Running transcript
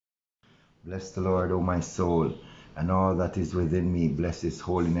Bless the Lord, O my soul, and all that is within me. Bless his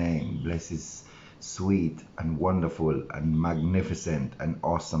holy name. Bless his sweet and wonderful and magnificent and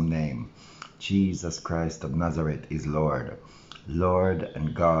awesome name. Jesus Christ of Nazareth is Lord. Lord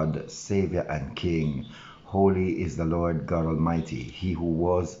and God, Savior and King. Holy is the Lord God Almighty, he who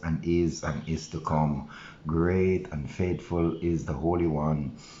was and is to come. Great and faithful is the Holy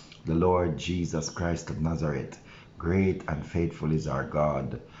One, the Lord Jesus Christ of Nazareth. Great and faithful is our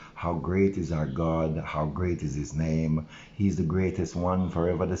God. How great is our God, how great is his name. He's the greatest one,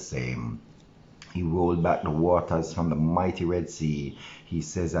 forever the same. He rolled back the waters from the mighty Red Sea. He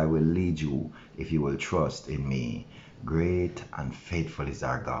says, I will lead you if you will trust in me. Great and faithful is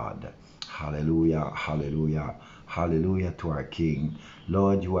our God. Hallelujah, hallelujah, hallelujah to our King.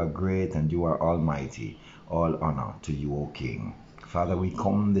 Lord, you are great and you are almighty. All honor to you, O King. Father, we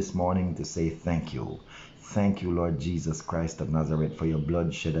come this morning to say thank you. Thank you, Lord Jesus Christ of Nazareth, for your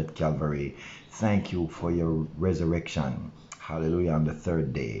blood shed at Calvary. Thank you for your resurrection. Hallelujah, on the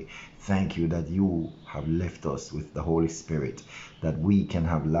third day. Thank you that you have left us with the Holy Spirit, that we can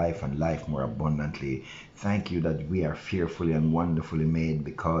have life and life more abundantly. Thank you that we are fearfully and wonderfully made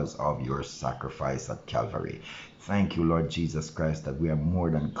because of your sacrifice at Calvary. Thank you, Lord Jesus Christ, that we are more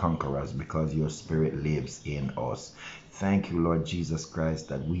than conquerors because your Spirit lives in us. Thank you, Lord Jesus Christ,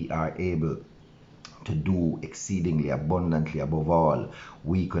 that we are able to do exceedingly abundantly above all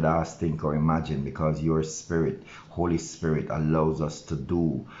we could ask, think, or imagine, because your Spirit, Holy Spirit, allows us to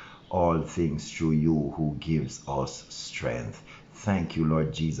do all things through you who gives us strength. Thank you,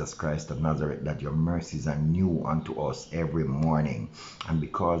 Lord Jesus Christ of Nazareth, that your mercies are new unto us every morning. And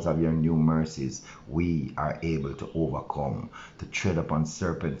because of your new mercies, we are able to overcome, to tread upon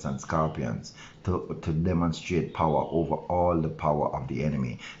serpents and scorpions, to demonstrate power over all the power of the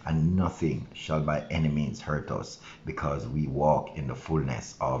enemy. And nothing shall by any means hurt us, because we walk in the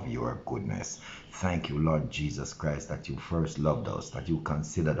fullness of your goodness. Thank you, Lord Jesus Christ, that you first loved us, that you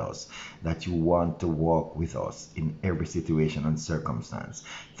considered us, that you want to walk with us in every situation and circumstance.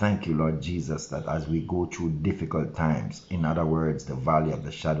 Thank you, Lord Jesus, that as we go through difficult times, in other words, the valley of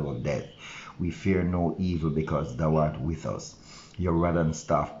the shadow of death, we fear no evil because thou art with us. Your rod and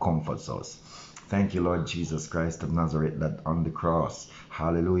staff comforts us. Thank you, Lord Jesus Christ of Nazareth, that on the cross,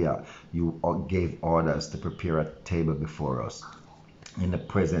 hallelujah, you gave orders to prepare a table before us in the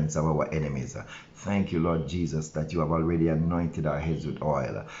presence of our enemies. Thank you, Lord Jesus, that you have already anointed our heads with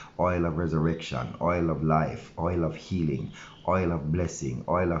oil, oil of resurrection, oil of life, oil of healing, oil of blessing,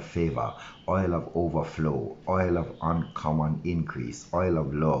 oil of favor, oil of overflow, oil of uncommon increase, oil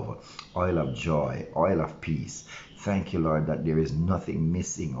of love, oil of joy, oil of peace. Thank you, Lord, that there is nothing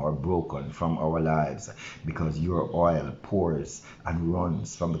missing or broken from our lives, because your oil pours and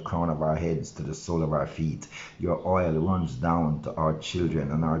runs from the crown of our heads to the sole of our feet. Your oil runs down to our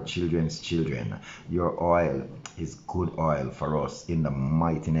children and our children's children. Your oil is good oil for us in the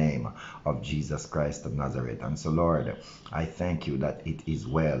mighty name of Jesus Christ of Nazareth. And so, Lord, I thank you that it is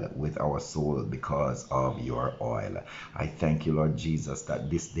well with our soul because of your oil. I thank you, Lord Jesus, that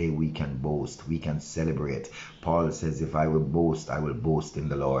this day we can boast, we can celebrate. Paul says, if I will boast, I will boast in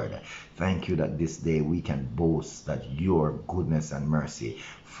the Lord. Thank you that this day we can boast that your goodness and mercy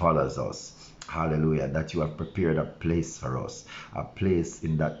follows us. Hallelujah, that you have prepared a place for us, a place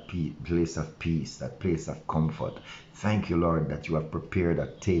in that place of peace, that place of comfort. Thank you, Lord, that you have prepared a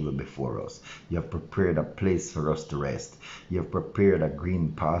table before us. You have prepared a place for us to rest. You have prepared a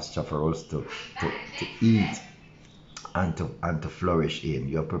green pasture for us to eat and to flourish in.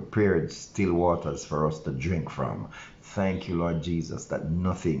 You have prepared still waters for us to drink from. Thank you, Lord Jesus, that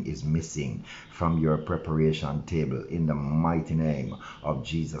nothing is missing from your preparation table in the mighty name of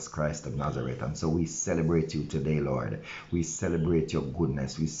Jesus Christ of Nazareth. And so we celebrate you today, Lord. We celebrate your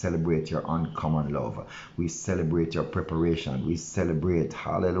goodness. We celebrate your uncommon love. We celebrate your preparation. We celebrate,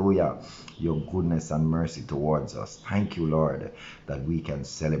 hallelujah, your goodness and mercy towards us. Thank you, Lord, that we can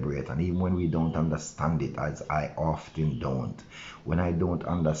celebrate. And even when we don't understand it, as I often don't, when I don't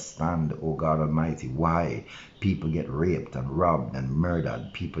understand, oh God Almighty, why people get raped and robbed and murdered,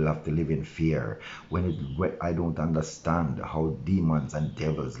 people have to live in fear. When I don't understand how demons and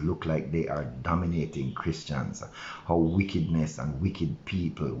devils look like they are dominating Christians, how wickedness and wicked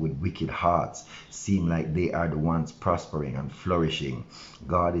people with wicked hearts seem like they are the ones prospering and flourishing.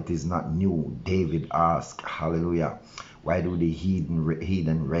 God, it is not new. David asked, hallelujah, why do the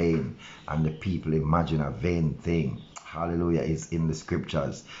heathen reign and the people imagine a vain thing? Hallelujah, is in the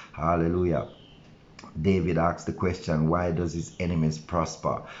scriptures. Hallelujah. David asked the question, why does his enemies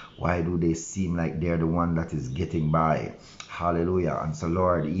prosper? Why do they seem like they're the one that is getting by? Hallelujah. And so,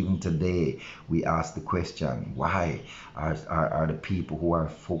 Lord, even today, we ask the question, why are the people who are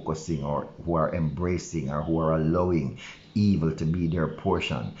focusing or who are embracing or who are allowing evil to be their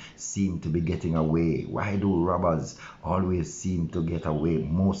portion seem to be getting away? Why do robbers always seem to get away,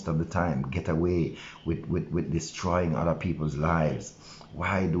 most of the time, get away with destroying other people's lives?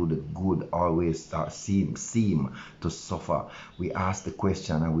 Why do the good always seem to suffer? We ask the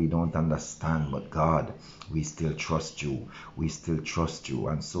question and we don't understand, but God, we still trust you. We still trust you.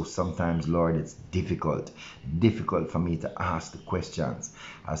 And so sometimes, Lord, it's difficult for me to ask the questions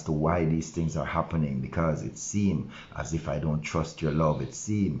as to why these things are happening, because it seems as if I don't trust your love. It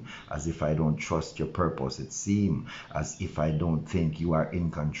seems as if I don't trust your purpose. It seems as if I don't think you are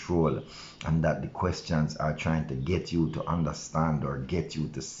in control, and that the questions are trying to get you to understand or get you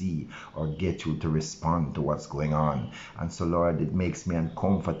to see or get you to respond to what's going on. And so, Lord, it makes me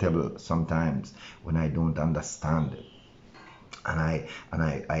uncomfortable sometimes when I don't understand. And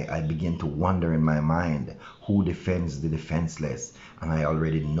I begin to wonder in my mind, who defends the defenseless? And I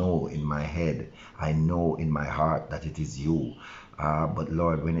already know in my head, I know in my heart that it is you. But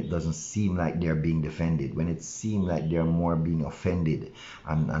Lord, when it doesn't seem like they're being defended, when it seems like they're more being offended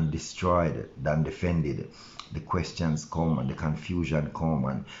and destroyed than defended, the questions come and the confusion come,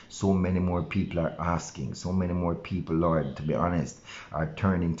 and so many more people are asking, so many more people, Lord, to be honest, are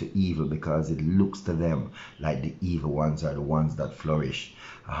turning to evil because it looks to them like the evil ones are the ones that flourish.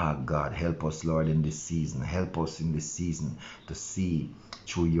 God, help us, Lord, in this season. Help us in this season to see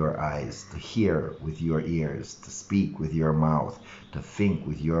through your eyes, to hear with your ears, to speak with your mouth, to think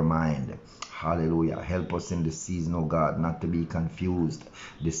with your mind. Hallelujah. Help us in this season, oh God, not to be confused,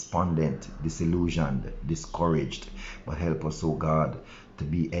 despondent, disillusioned, discouraged, but help us, oh God, to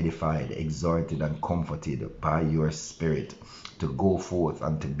be edified, exhorted, and comforted by your Spirit, to go forth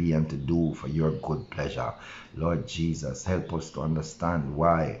and to be and to do for your good pleasure. Lord Jesus, help us to understand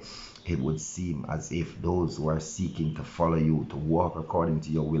why it would seem as if those who are seeking to follow you, to walk according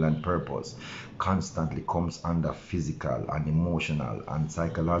to your will and purpose, constantly comes under physical and emotional and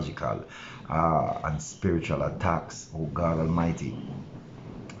psychological and spiritual attacks. Oh God Almighty,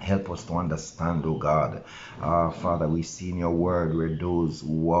 help us to understand, oh God. Father, we see in your word where those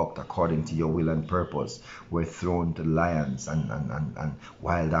who walked according to your will and purpose were thrown to lions and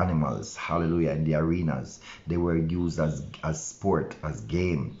wild animals, hallelujah, in the arenas. They were used as sport, as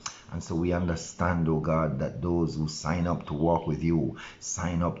game. And so we understand, oh God, that those who sign up to walk with you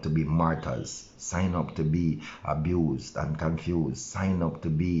sign up to be martyrs, sign up to be abused and confused, sign up to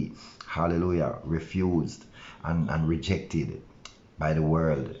be, hallelujah, refused and rejected by the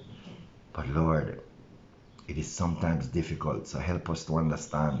world. But Lord, it is sometimes difficult, so help us to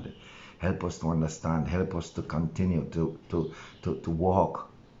understand. Help us to understand. Help us to continue to walk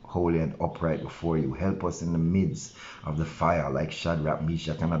holy and upright before you. Help us in the midst of the fire, like Shadrach,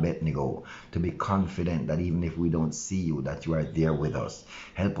 Meshach, and Abednego, to be confident that even if we don't see you, that you are there with us.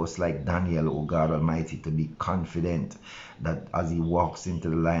 Help us like Daniel, O God Almighty, to be confident that as he walks into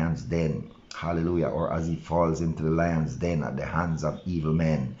the lion's den, hallelujah, or as he falls into the lion's den at the hands of evil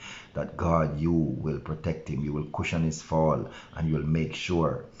men, that God, you will protect him, you will cushion his fall, and you will make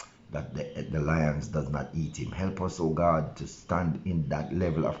sure that the lions does not eat him. Help us, oh God, to stand in that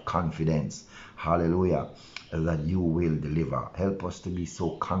level of confidence, hallelujah, that you will deliver. Help us to be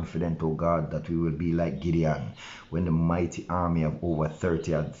so confident, oh God, that we will be like Gideon when the mighty army of over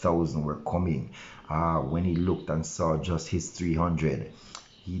 30,000 were coming. When he looked and saw just his 300,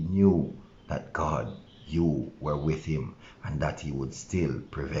 he knew that God, you were with him and that he would still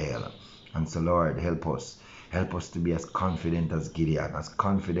prevail. And so, Lord, help us. Help us to be as confident as Gideon, as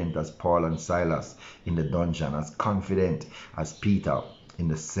confident as Paul and Silas in the dungeon, as confident as Peter in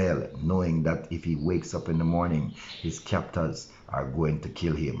the cell, knowing that if he wakes up in the morning, his captors are going to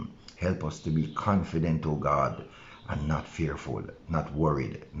kill him. Help us to be confident, O God, and not fearful, not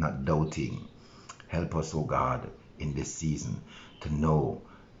worried, not doubting. Help us, O God, in this season to know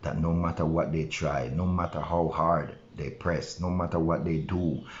that no matter what they try, no matter how hard they press, no matter what they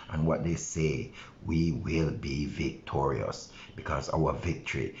do and what they say, we will be victorious, because our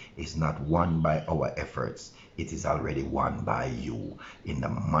victory is not won by our efforts. It is already won by you, in the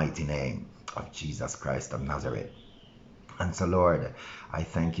mighty name of Jesus Christ of Nazareth. And so, Lord, I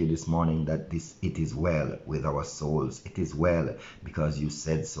thank you this morning that it is well with our souls. It is well because you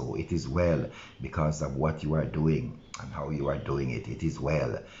said so. It is well because of what you are doing and how you are doing it. It is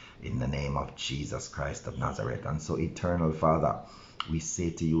well in the name of Jesus Christ of Nazareth. And so, eternal Father, we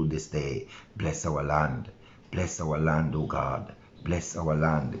say to you this day, bless our land. Bless our land, O God. Bless our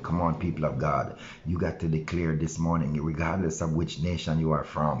land. Come on, people of God. You got to declare this morning, regardless of which nation you are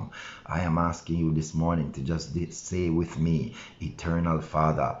from. I am asking you this morning to just say with me, Eternal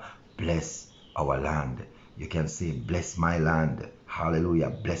Father, bless our land. You can say, bless my land. Hallelujah.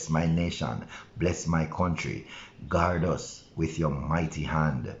 Bless my nation. Bless my country. Guard us with your mighty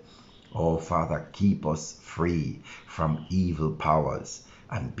hand. Oh, Father, keep us free from evil powers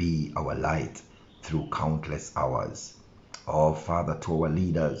and be our light through countless hours. Oh, Father, to our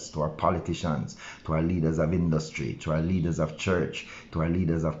leaders, to our politicians, to our leaders of industry, to our leaders of church, to our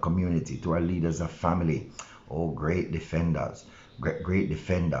leaders of community, to our leaders of family. Oh, great defenders, great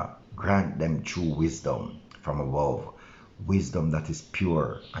defender, grant them true wisdom from above. Wisdom that is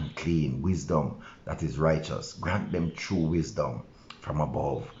pure and clean, wisdom that is righteous. Grant them true wisdom from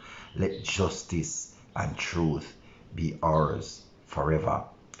above. Let justice and truth be ours forever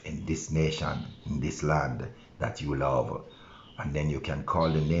in this nation, in this land that you love. And then you can call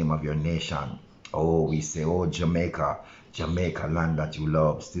the name of your nation. Oh, we say, oh, Jamaica, Jamaica, land that you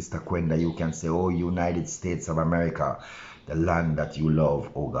love. Sister Quenda, you can say, oh, United States of America, the land that you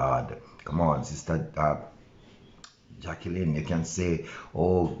love, oh God. Come on, Sister Jacqueline, you can say,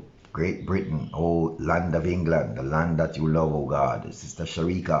 oh, Great Britain, oh, land of England, the land that you love, oh God. Sister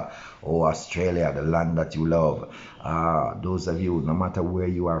Sharika, oh, Australia, the land that you love. Those of you, no matter where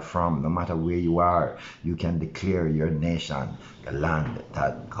you are from, no matter where you are, you can declare your nation, the land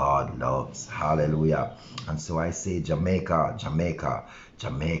that God loves. Hallelujah. And so I say, Jamaica, Jamaica,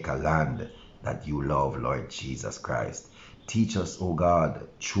 Jamaica, land that you love, Lord Jesus Christ. Teach us, oh God,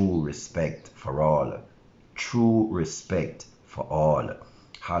 true respect for all. True respect for all.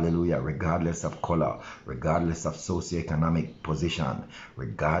 Hallelujah. Regardless of color, regardless of socioeconomic position,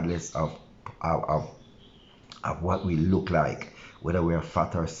 regardless of what we look like, whether we are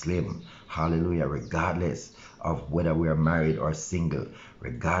fat or slim. Hallelujah. Regardless of whether we are married or single,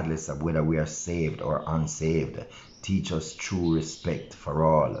 regardless of whether we are saved or unsaved. Teach us true respect for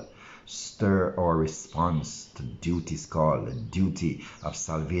all. Stir our response to duty's call, the duty of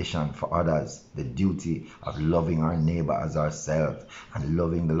salvation for others, the duty of loving our neighbor as ourselves, and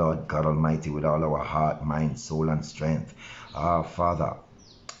loving the Lord God Almighty with all our heart, mind, soul, and strength. Father,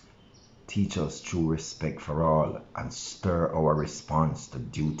 teach us true respect for all and stir our response to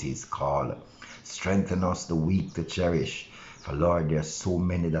duty's call. Strengthen us, the weak, to cherish. For Lord, there are so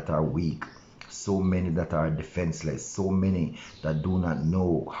many that are weak, so many that are defenseless, so many that do not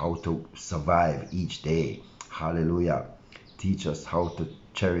know how to survive each day. Hallelujah. Teach us how to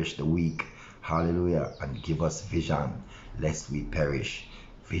cherish the weak. Hallelujah. And give us vision, lest we perish.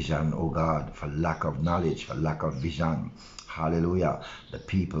 Vision, oh God, for lack of knowledge, for lack of vision. Hallelujah. The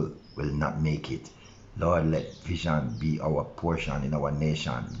people will not make it. Lord, let vision be our portion in our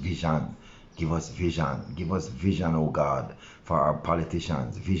nation. Vision. Give us vision. Give us vision, oh God, for our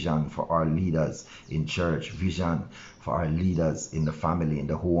politicians. Vision for our leaders in church. Vision for our leaders in the family, in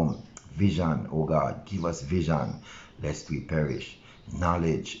the home. Vision, oh God. Give us vision, lest we perish.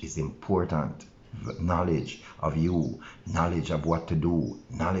 Knowledge is important. Knowledge of you. Knowledge of what to do.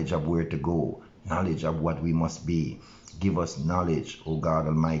 Knowledge of where to go. Knowledge of what we must be. Give us knowledge, oh God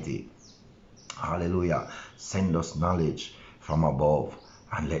Almighty. Hallelujah. Send us knowledge from above.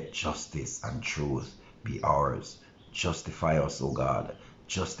 And let justice and truth be ours. Justify us, O God.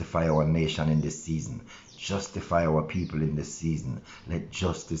 Justify our nation in this season. Justify our people in this season. Let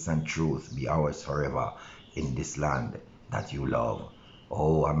justice and truth be ours forever in this land that you love.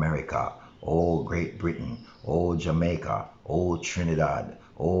 Oh, America. Oh, Great Britain. Oh, Jamaica. Oh, Trinidad.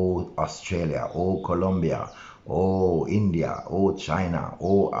 Oh, Australia. Oh, Colombia. Oh, India. Oh, China.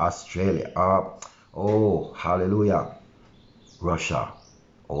 Oh, Australia. Oh, hallelujah. Russia.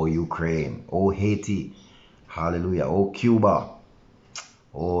 Oh, Ukraine. Oh, Haiti. Hallelujah. Oh, Cuba.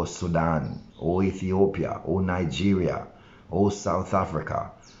 Oh, Sudan. Oh, Ethiopia. Oh, Nigeria. Oh, South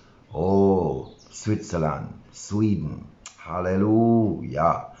Africa. Oh, Switzerland. Sweden.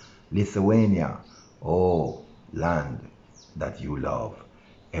 Hallelujah. Lithuania. Oh, land that you love.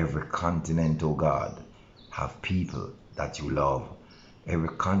 Every continent, oh God, have people that you love. Every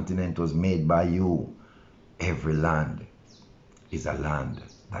continent was made by you. Every land is a land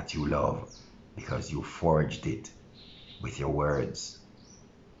that you love because you forged it with your words.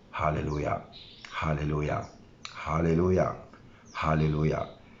 Hallelujah. Hallelujah. Hallelujah. Hallelujah.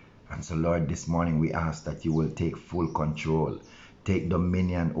 And so, Lord, this morning we ask that you will take full control, take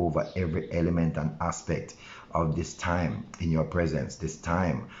dominion over every element and aspect of this time in your presence, this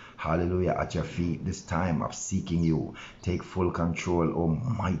time, hallelujah, at your feet, this time of seeking you. Take full control,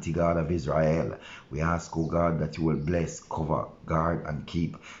 Almighty God of Israel. We ask, oh God, that you will bless, cover, guard, and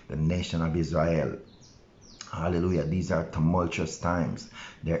keep the nation of Israel. Hallelujah. These are tumultuous times.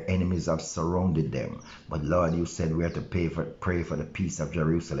 Their enemies have surrounded them. But Lord, you said we are to pray for the peace of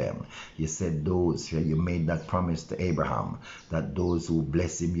Jerusalem. You said you made that promise to Abraham, that those who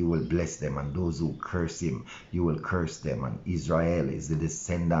bless him, you will bless them, and those who curse him, you will curse them. And Israel is the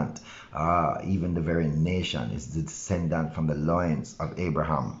descendant, even the very nation is the descendant from the loins of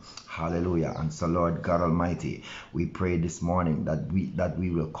Abraham. Hallelujah. And so, Lord God Almighty, we pray this morning that we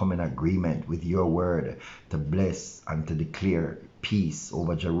will come in agreement with your word to bless and to declare peace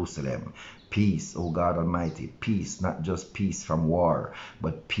over Jerusalem. Peace, oh God Almighty, peace, not just peace from war,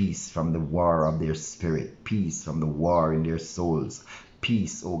 but peace from the war of their spirit, peace from the war in their souls,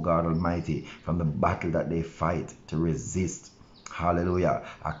 peace, oh God Almighty, from the battle that they fight to resist. Hallelujah.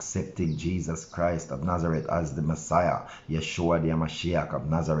 Accepting Jesus Christ of Nazareth as the Messiah, Yeshua the Mashiach of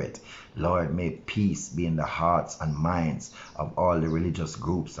Nazareth. Lord, may peace be in the hearts and minds of all the religious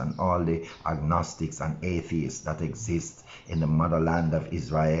groups and all the agnostics and atheists that exist in the motherland of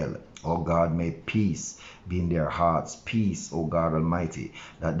Israel. Oh God, may peace be in their hearts. Peace, oh God Almighty,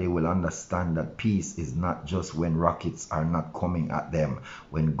 that they will understand that peace is not just when rockets are not coming at them,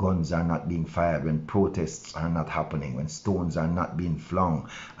 when guns are not being fired, when protests are not happening, when stones are not being flung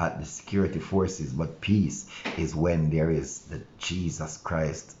at the security forces, but peace is when there is the Jesus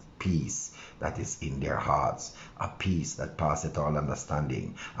Christ peace that is in their hearts, a peace that passeth all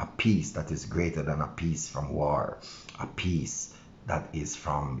understanding, a peace that is greater than a peace from war, a peace that is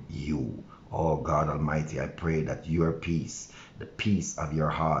from you. Oh God Almighty, I pray that your peace, the peace of your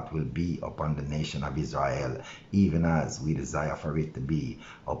heart, will be upon the nation of Israel, even as we desire for it to be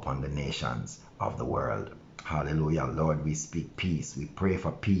upon the nations of the world. Hallelujah. Lord, we speak peace. We pray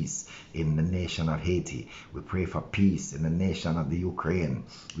for peace in the nation of Haiti. We pray for peace in the nation of the Ukraine.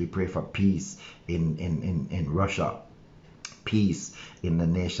 We pray for peace in Russia. Peace in the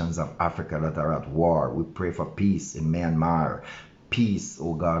nations of Africa that are at war. We pray for peace in Myanmar. Peace,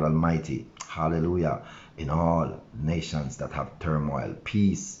 O God Almighty. Hallelujah. In all nations that have turmoil.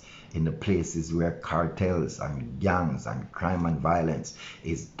 Peace in the places where cartels and gangs and crime and violence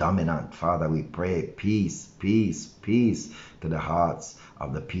is dominant. Father, we pray peace, peace, peace to the hearts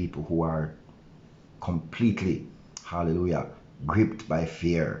of the people who are completely, hallelujah, gripped by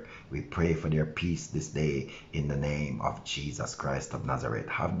fear. We pray for their peace this day in the name of Jesus Christ of Nazareth.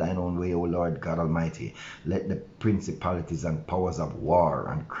 Have thine own way, O Lord God Almighty. Let the principalities and powers of war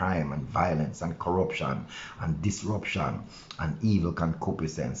and crime and violence and corruption and disruption and evil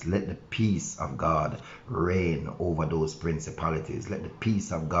concupiscence, let the peace of God reign over those principalities. Let the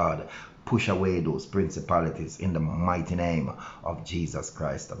peace of God push away those principalities in the mighty name of Jesus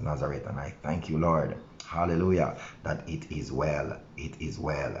Christ of Nazareth. And I thank you, Lord, hallelujah, that it is well, it is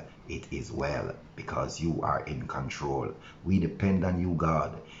well, it is well, because you are in control. We depend on you,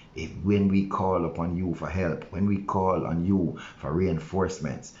 God. If when we call upon you for help, when we call on you for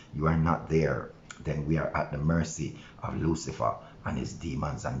reinforcements, you are not there, then we are at the mercy of Lucifer and his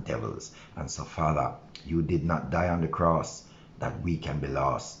demons and devils. And so, Father, you did not die on the cross that we can be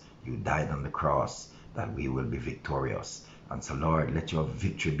lost. You died on the cross that we will be victorious. And so, Lord, let your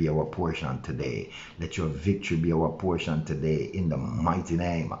victory be our portion today. Let your victory be our portion today in the mighty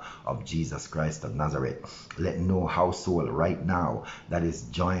name of Jesus Christ of Nazareth. Let no household right now that is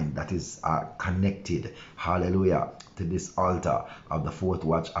joined, that is connected, hallelujah, to this altar of the fourth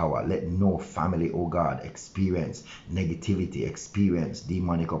watch hour, let no family, oh God, experience negativity, experience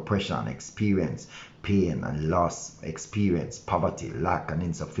demonic oppression, experience pain and loss, experience poverty, lack and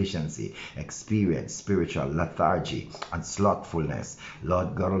insufficiency, experience spiritual lethargy and slothfulness.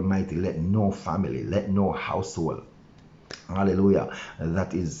 Lord God Almighty, let no family, let no household, hallelujah,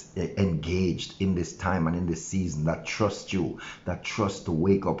 that is engaged in this time and in this season, that trust you, that trust to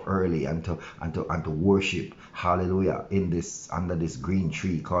wake up early and to worship, hallelujah, in this, under this green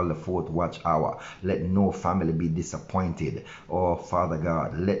tree called the fourth watch hour. Let no family be disappointed. Oh Father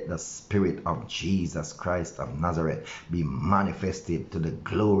God, let the Spirit of Jesus Christ of Nazareth be manifested to the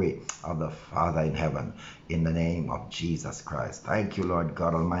glory of the Father in heaven, in the name of Jesus Christ. Thank you, Lord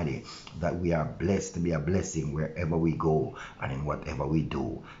God Almighty, that we are blessed to be a blessing wherever we go and in whatever we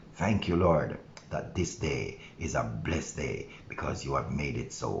do. Thank you, Lord, that this day is a blessed day because you have made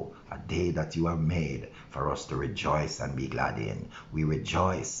it so. A day that you have made for us to rejoice and be glad in. We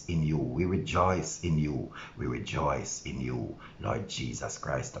rejoice in you. We rejoice in you. We rejoice in you, Lord Jesus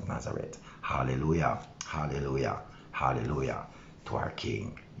Christ of Nazareth. Hallelujah. Hallelujah. Hallelujah to our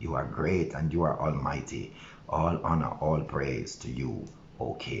King. You are great and you are almighty. All honor, all praise to you,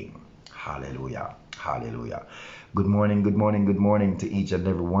 O King. Hallelujah. Hallelujah. Good morning, good morning, good morning to each and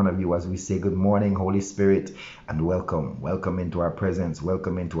every one of you as we say good morning, Holy Spirit, and welcome. Welcome into our presence.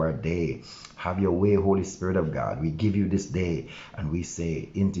 Welcome into our day. Have your way, Holy Spirit of God. We give you this day and we say,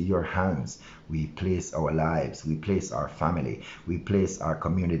 into your hands, we place our lives, we place our family, we place our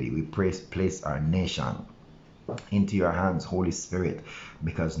community, we place our nation into your hands, Holy Spirit,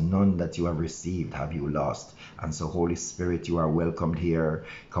 because none that you have received have you lost. And so, Holy Spirit, you are welcomed here.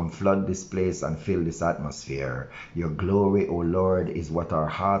 Come flood this place and fill this atmosphere. Your glory, O Lord, is what our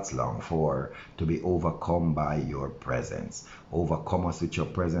hearts long for, to be overcome by your presence. Overcome us with your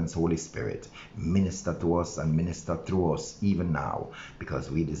presence, Holy Spirit. Minister to us and minister through us even now, because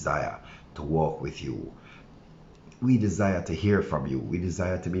we desire to walk with you. We desire to hear from you. We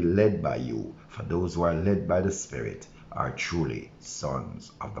desire to be led by you. For those who are led by the Spirit are truly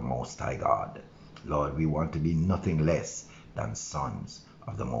sons of the Most High God. Lord, we want to be nothing less than sons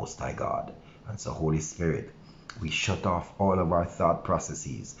of the Most High God. And so, Holy Spirit, we shut off all of our thought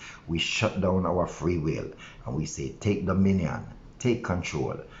processes. We shut down our free will. And we say, take dominion, take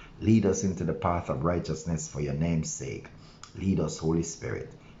control. Lead us into the path of righteousness for your name's sake. Lead us, Holy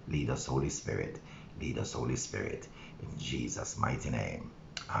Spirit. Lead us, Holy Spirit. Lead us, Holy Spirit, in Jesus' mighty name.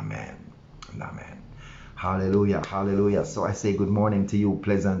 Amen and amen. Hallelujah, hallelujah. So I say good morning to you,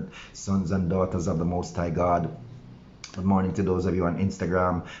 pleasant sons and daughters of the Most High God. Good morning to those of you on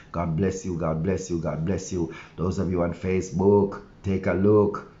Instagram. God bless you, God bless you, God bless you. Those of you on Facebook, take a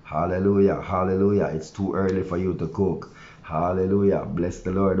look. Hallelujah, hallelujah. It's too early for you to cook. Hallelujah. Bless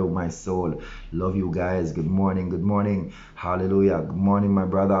the Lord, oh my soul. Love you guys. Good morning. Good morning. Hallelujah. Good morning, my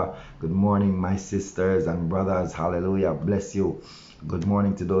brother. Good morning, my sisters and brothers. Hallelujah. Bless you. Good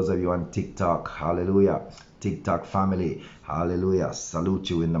morning to those of you on TikTok. Hallelujah. TikTok family. Hallelujah. Salute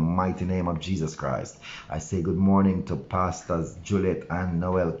you in the mighty name of Jesus Christ. I say good morning to Pastors Juliet and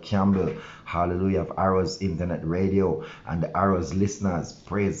Noel Campbell. Hallelujah. Of Arrows Internet Radio and the Arrows listeners.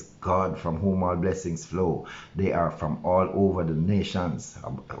 Praise God, from whom all blessings flow. They are from all over the nations,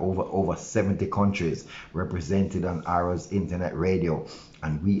 over 70 countries represented on Arrows Internet Radio.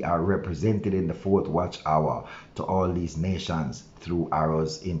 And we are represented in the fourth watch hour to all these nations through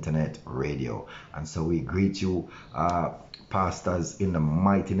Arrows Internet Radio. And so we greet you, pastors, in the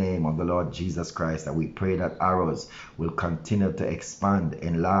mighty name of the Lord Jesus Christ. And we pray that Arrows will continue to expand,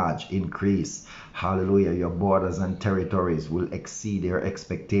 enlarge, increase. Hallelujah. Your borders and territories will exceed your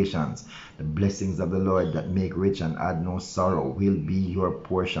expectations. The blessings of the Lord that make rich and add no sorrow will be your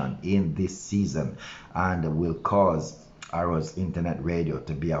portion in this season, and will cause Arrows Internet Radio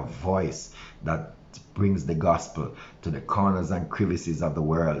to be a voice that brings the gospel to the corners and crevices of the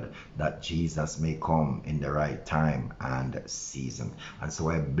world, that Jesus may come in the right time and season. And so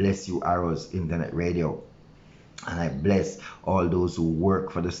I bless you, Arrows Internet Radio. And I bless all those who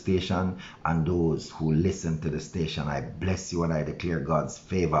work for the station and those who listen to the station. I bless you and I declare God's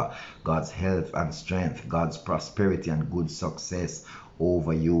favor, God's health and strength, God's prosperity and good success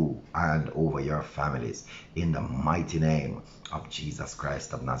over you and over your families, in the mighty name of Jesus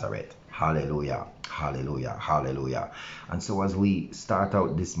Christ of Nazareth. Hallelujah, hallelujah, hallelujah. And so as we start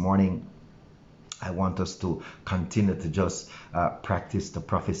out this morning, I want us to continue to just practice to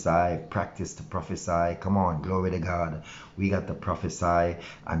prophesy, practice to prophesy. Come on, glory to God. We got to prophesy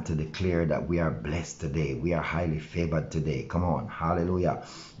and to declare that we are blessed today. We are highly favored today. Come on, hallelujah.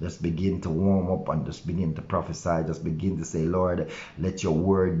 Just begin to warm up and just begin to prophesy. Just begin to say, Lord, let your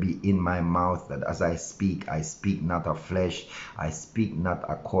word be in my mouth, that as I speak not of flesh. I speak not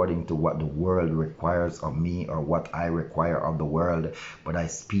according to what the world requires of me or what I require of the world, but I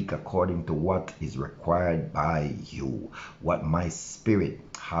speak according to what is required by you, what my spirit,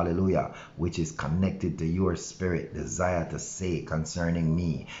 hallelujah, which is connected to your spirit, desire to say concerning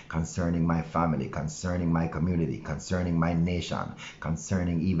me, concerning my family, concerning my community, concerning my nation,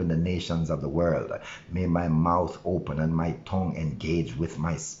 concerning even the nations of the world. May my mouth open and my tongue engage with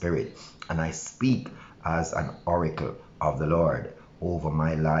my spirit, and I speak as an oracle of the Lord over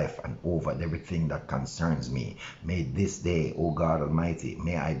my life and over everything that concerns me. May this day, O God Almighty,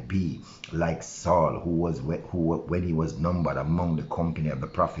 may I be like Saul, who when he was numbered among the company of the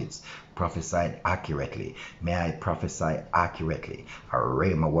prophets, prophesied accurately. May I prophesy accurately, a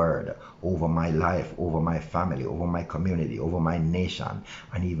rhema word over my life, over my family, over my community, over my nation,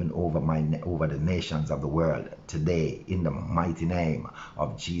 and even over the nations of the world today, in the mighty name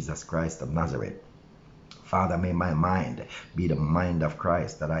of Jesus Christ of Nazareth. Father, may my mind be the mind of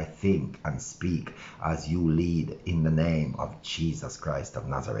Christ, that I think and speak as you lead, in the name of Jesus Christ of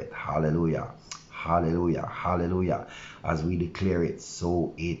Nazareth. Hallelujah. Hallelujah. Hallelujah. As we declare it,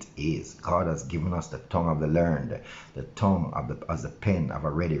 so it is. God has given us the tongue of the learned, the tongue of as the pen of a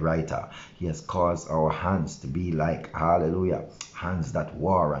ready writer. He has caused our hands to be like, hallelujah, hands that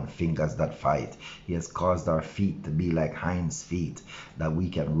war and fingers that fight. He has caused our feet to be like hinds' feet, that we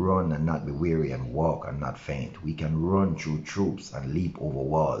can run and not be weary and walk and not faint. We can run through troops and leap over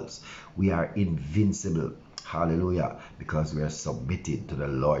walls. We are invincible. Hallelujah. Because we are submitted to the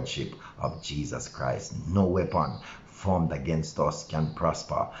Lordship of Jesus Christ. No weapon formed against us can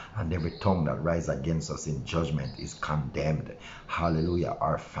prosper, and every tongue that rises against us in judgment is condemned. Hallelujah.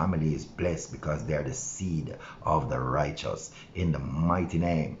 Our family is blessed because they are the seed of the righteous. In the mighty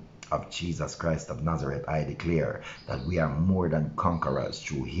name of Jesus Christ of Nazareth, I declare that we are more than conquerors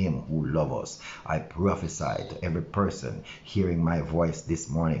through him who loves us. I prophesy to every person hearing my voice this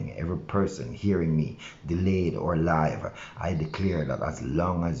morning, every person hearing me delayed or live. I declare that as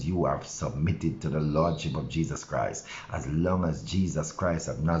long as you are submitted to the Lordship of Jesus Christ, as long as Jesus Christ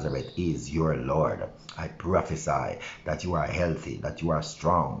of Nazareth is your Lord, I prophesy that you are healthy, that you are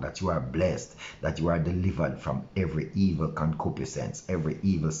strong, that you are blessed, that you are delivered from every evil concupiscence, every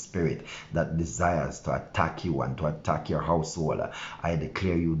evil spirit that desires to attack you and to attack your household. I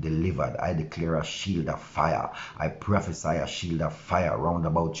declare you delivered. I declare a shield of fire. I prophesy a shield of fire round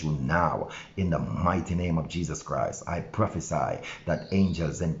about you now in the mighty name of Jesus Christ. I prophesy that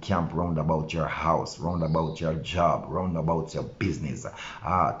angels encamp round about your house, round about your job, round about your business,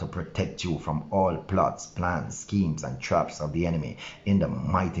 to protect you from all plots, plans, schemes, and traps of the enemy in the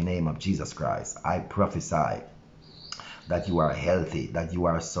mighty name of Jesus Christ. I prophesy that you are healthy, that you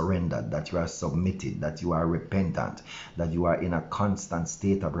are surrendered, that you are submitted, that you are repentant, that you are in a constant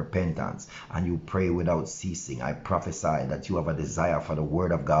state of repentance, and you pray without ceasing. I prophesy that you have a desire for the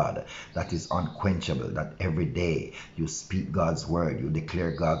word of God that is unquenchable, that every day you speak God's word, you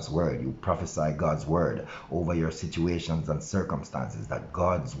declare God's word, you prophesy God's word over your situations and circumstances, that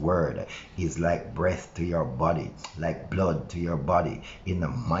God's word is like breath to your body, like blood to your body, in the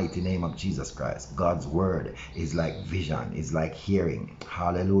mighty name of Jesus Christ. God's word is like vision, is like hearing.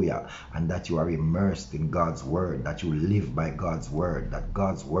 Hallelujah. And that you are immersed in God's word, that you live by God's word, that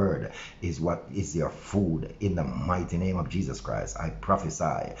God's word is what is your food in the mighty name of Jesus Christ. I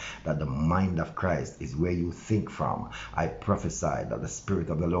prophesy that the mind of Christ is where you think from. I prophesy that the Spirit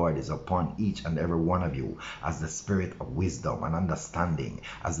of the Lord is upon each and every one of you as the Spirit of wisdom and understanding,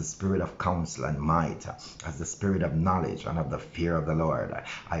 as the Spirit of counsel and might, as the Spirit of knowledge and of the fear of the Lord.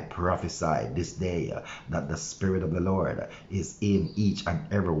 I prophesy this day that the Spirit of the Lord is in each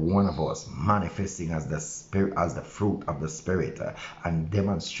and every one of us, manifesting as the Spirit, as the fruit of the Spirit, and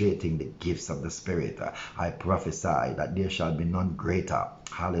demonstrating the gifts of the Spirit. I prophesy that there shall be none greater.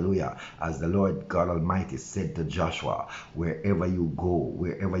 Hallelujah. As the Lord God Almighty said to Joshua, wherever you go,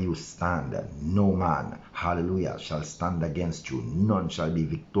 wherever you stand, no man, hallelujah, shall stand against you. None shall be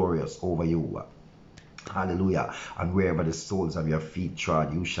victorious over you. Hallelujah. And wherever the soles of your feet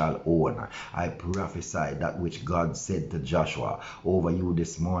trod, you shall own. I prophesy that which God said to Joshua over you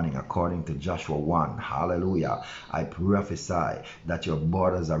this morning, according to Joshua 1. Hallelujah. I prophesy that your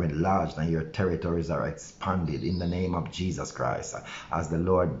borders are enlarged and your territories are expanded in the name of Jesus Christ. As the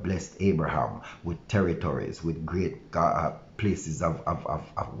Lord blessed Abraham with territories, with great places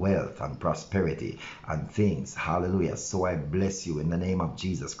of wealth and prosperity and things. Hallelujah. So I bless you in the name of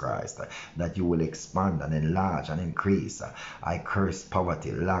Jesus Christ, that you will expand and enlarge and increase. I curse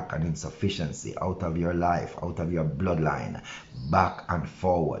poverty, lack, and insufficiency out of your life, out of your bloodline, back and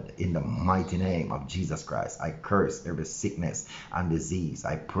forward in the mighty name of Jesus Christ. I curse every sickness and disease.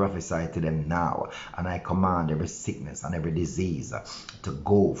 I prophesy to them now, and I command every sickness and every disease to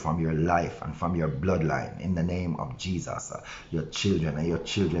go from your life and from your bloodline in the name of Jesus. Your children and your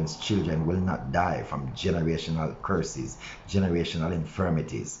children's children will not die from generational curses, generational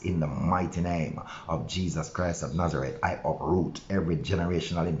infirmities in the mighty name of Jesus Christ of Nazareth. I uproot every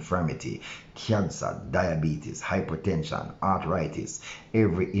generational infirmity, cancer, diabetes, hypertension, arthritis,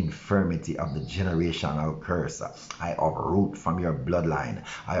 every infirmity of the generational curse. I uproot from your bloodline.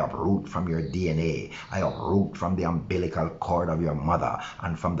 I uproot from your DNA. I uproot from the umbilical cord of your mother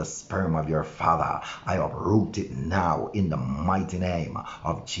and from the sperm of your father. I uproot it now in the mighty name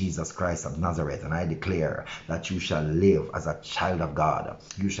of Jesus Christ of Nazareth. And I declare that you shall live as a child of God.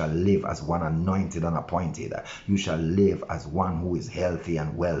 You shall live as one anointed and appointed. You shall live as one who is healthy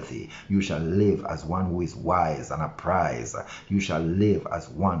and wealthy. You shall live as one who is wise and apprised. You shall live as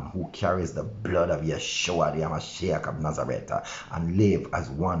one who carries the blood of Yeshua, the Mashiach of Nazareth, and live as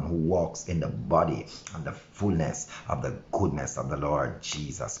one who walks in the body and the fullness of the goodness of the Lord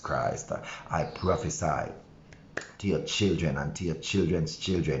Jesus Christ. I prophesy to your children and to your children's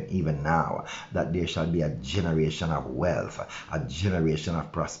children even now, that there shall be a generation of wealth, a generation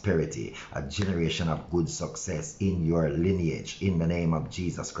of prosperity, a generation of good success in your lineage in the name of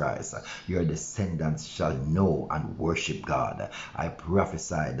Jesus Christ. Your descendants shall know and worship God. I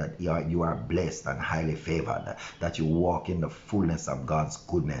prophesy that you are blessed and highly favored, that you walk in the fullness of God's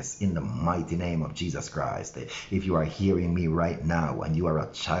goodness in the mighty name of Jesus Christ. If you are hearing me right now and you are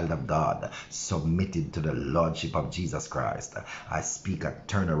a child of God, submitted to the Lordship of Jesus Christ, I speak a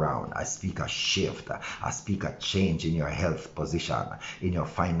turnaround, I speak a shift, I speak a change in your health position, in your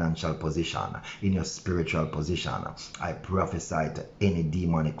financial position, in your spiritual position. I prophesy to any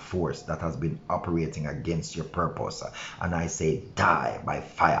demonic force that has been operating against your purpose, and I say, die by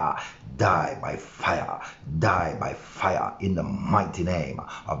fire, die by fire, die by fire in the mighty name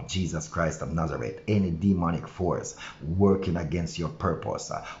of Jesus Christ of Nazareth. Any demonic force working against your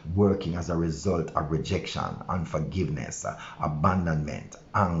purpose, working as a result of rejection, unforgiveness, abandonment,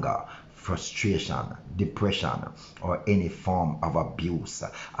 anger, frustration, depression, or any form of abuse,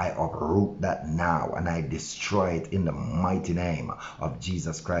 I uproot that now and I destroy it in the mighty name of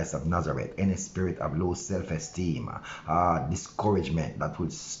Jesus Christ of Nazareth. Any spirit of low self-esteem, discouragement that will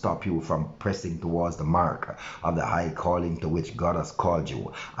stop you from pressing towards the mark of the high calling to which God has called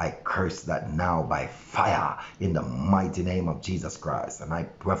you, I curse that now by fire in the mighty name of Jesus Christ. And I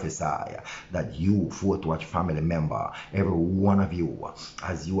prophesy that you, Fourth Watch family member, every one of you,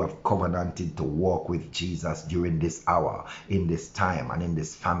 as you have covenanted to walk with Jesus during this hour, in this time, and in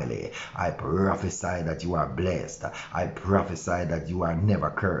this family, I prophesy that you are blessed. I prophesy that you are never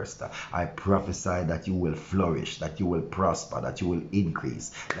cursed. I prophesy that you will flourish, that you will prosper, that you will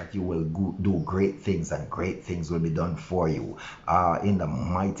increase, that you will do great things, and great things will be done for you. In the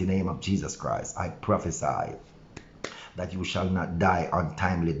mighty name of Jesus Christ, I prophesy that you shall not die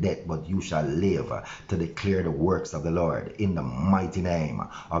untimely death, but you shall live to declare the works of the Lord in the mighty name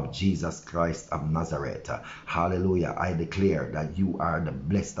of Jesus Christ of Nazareth. Hallelujah. I declare that you are the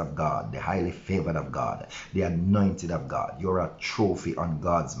blessed of God, the highly favored of God, the anointed of God. You're a trophy on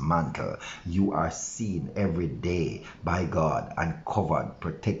God's mantle. You are seen every day by God and covered,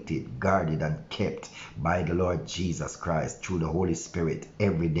 protected, guarded, and kept by the Lord Jesus Christ through the Holy Spirit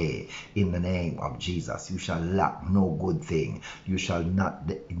every day in the name of Jesus. You shall lack no good thing. You shall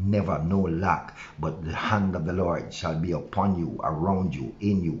never know lack, but the hand of the Lord shall be upon you, around you,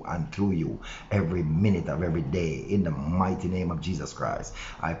 in you, and through you every minute of every day in the mighty name of Jesus Christ.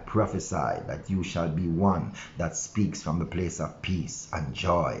 I prophesy that you shall be one that speaks from the place of peace and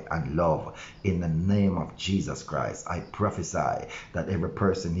joy and love in the name of Jesus Christ. I prophesy that every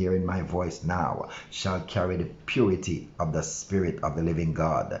person hearing my voice now shall carry the purity of the Spirit of the living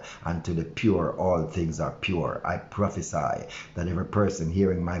God, and to the pure all things are pure. I prophesy that every person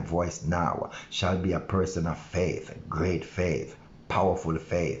hearing my voice now shall be a person of faith, great faith, powerful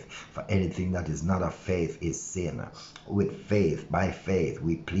faith. For anything that is not of faith is sin. With faith, by faith,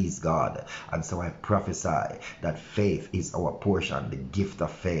 we please God. And so I prophesy that faith is our portion, the gift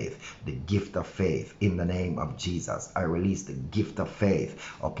of faith, the gift of faith in the name of Jesus. I release the gift of faith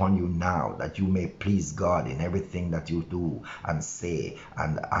upon you now, that you may please God in everything that you do and say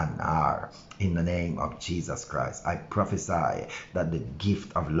and are in the name of Jesus Christ. I prophesy that the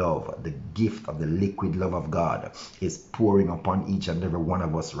gift of love, the gift of the liquid love of God is pouring upon each and every one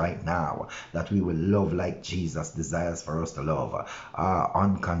of us right now, that we will love like Jesus desires for us to love,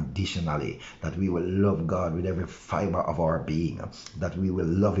 unconditionally, that we will love God with every fiber of our being, that we will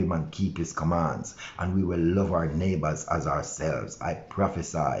love him and keep his commands, and we will love our neighbors as ourselves. I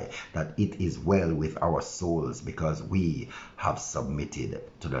prophesy that it is well with our souls because we have submitted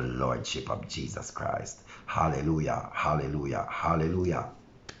to the Lordship of Jesus Christ. Hallelujah, hallelujah, hallelujah.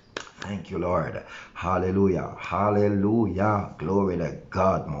 Thank you, Lord. Hallelujah. Hallelujah. Glory to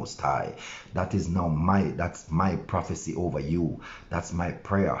God Most High. That's my prophecy over you. That's my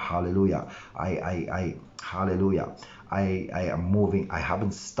prayer. Hallelujah. Hallelujah. I am moving. I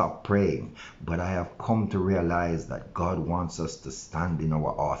haven't stopped praying, but I have come to realize that God wants us to stand in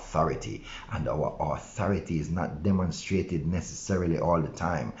our authority, and our authority is not demonstrated necessarily all the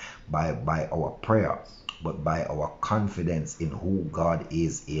time by our prayer, but by our confidence in who God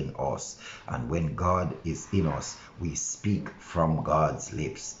is in us. And when God is in us, we speak from God's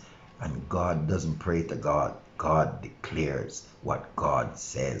lips. And God doesn't pray to God. God declares what God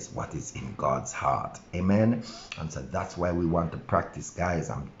says, what is in God's heart. Amen. And so that's why we want to practice, guys.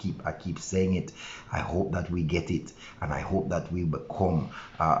 I keep saying it. I hope that we get it, and I hope that we become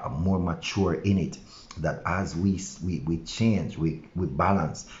more mature in it. That as we change, we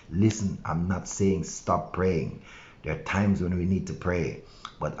balance. Listen, I'm not saying stop praying. There are times when we need to pray.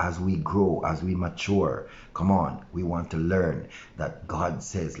 But as we grow, as we mature, come on, we want to learn that God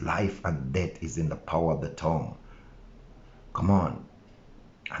says life and death is in the power of the tongue. Come on.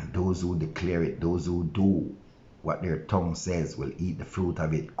 And those who declare it, those who do what their tongue says will eat the fruit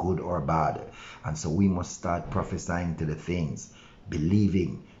of it, good or bad. And so we must start prophesying to the things,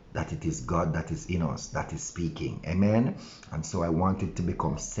 believing that it is God that is in us, that is speaking. Amen. And so I want it to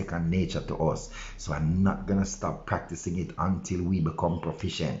become second nature to us. So I'm not going to stop practicing it until we become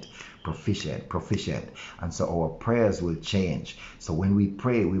proficient. And so our prayers will change. So when we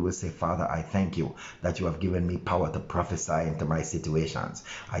pray, we will say, Father, I thank you that you have given me power to prophesy into my situations.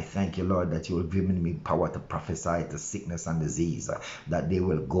 I thank you, Lord, that you have given me power to prophesy to sickness and disease, that they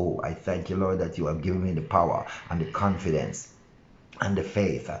will go. I thank you, Lord, that you have given me the power and the confidence and the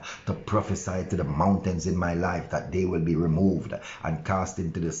faith to prophesy to the mountains in my life that they will be removed and cast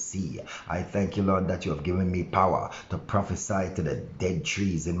into the sea. I thank you, Lord, that you have given me power to prophesy to the dead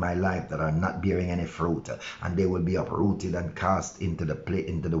trees in my life that are not bearing any fruit, and they will be uprooted and cast into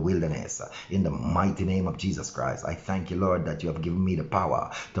the wilderness in the mighty name of Jesus Christ. I thank you, Lord, that you have given me the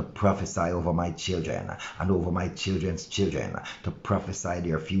power to prophesy over my children and over my children's children, to prophesy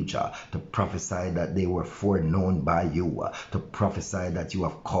their future, to prophesy that they were foreknown by you, to prophesy that you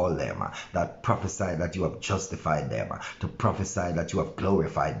have called them, that prophesy that you have justified them, to prophesy that you have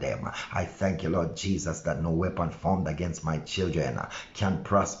glorified them. I thank you, Lord Jesus, that no weapon formed against my children can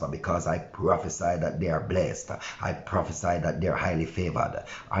prosper, because I prophesy that they are blessed. I prophesy that they're highly favored.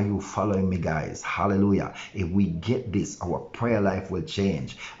 Are you following me, guys? Hallelujah. If we get this, our prayer life will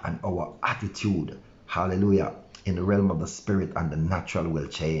change, and our attitude, hallelujah, in the realm of the spirit and the natural will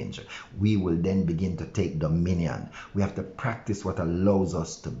change. We will then begin to take dominion. We have to practice what allows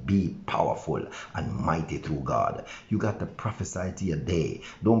us to be powerful and mighty through God. You got to prophesy to your day.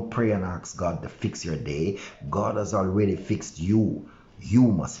 Don't pray and ask God to fix your day. God has already fixed you. You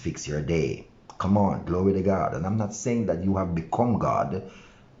must fix your day. Come on, glory to God. And I'm not saying that you have become God,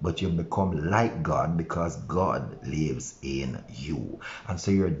 but you become like God because God lives in you. And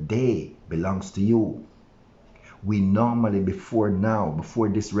so your day belongs to you. We normally, before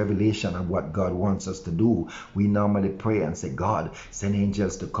this revelation of what God wants us to do, we normally pray and say, God, send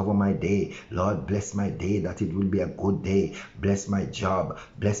angels to cover my day. Lord, bless my day, that it will be a good day. Bless my job,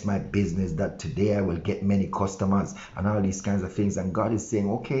 bless my business, that today I will get many customers, and all these kinds of things. And God is saying,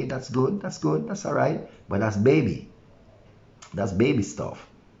 okay, that's good, that's all right. But that's baby stuff.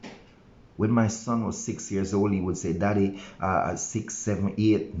 When my son was 6 years old, he would say, Daddy, 6, 7,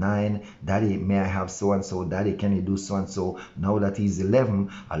 8, 9, Daddy, may I have so-and-so? Daddy, can you do so-and-so? Now that he's 11,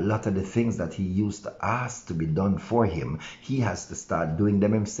 a lot of the things that he used to ask to be done for him, he has to start doing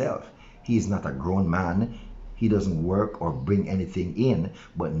them himself. He is not a grown man. He doesn't work or bring anything in,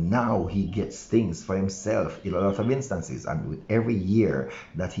 but now he gets things for himself in a lot of instances. And with every year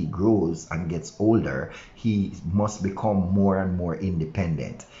that he grows and gets older, he must become more and more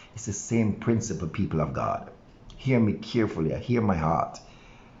independent. It's the same principle, people of God. Hear me carefully. Hear my heart.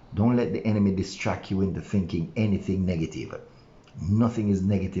 Don't let the enemy distract you into thinking anything negative. Nothing is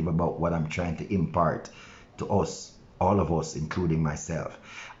negative about what I'm trying to impart to us, all of us, including myself.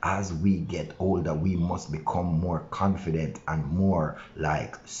 As we get older, we must become more confident and more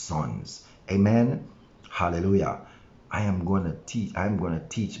like sons. Amen. Hallelujah. I am going to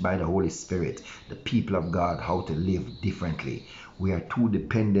teach by the Holy Spirit the people of God how to live differently. We are too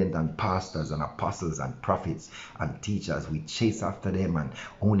dependent on pastors and apostles and prophets and teachers. We chase after them, and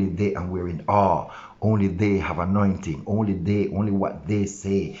we're in awe. Only they have anointing. Only what they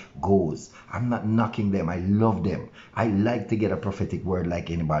say goes. I'm not knocking them. I love them. I like to get a prophetic word like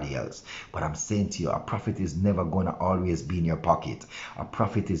anybody else. But I'm saying to you, a prophet is never going to always be in your pocket. A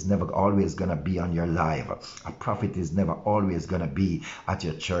prophet is never always going to be on your live. A prophet is never always going to be at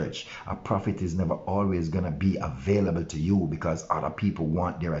your church. A prophet is never always going to be available to you, because other people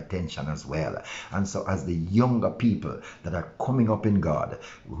want their attention as well. And so as the younger people that are coming up in God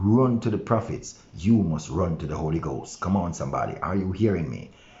run to the prophets, you must run to the Holy Ghost. Come on, somebody. Are you hearing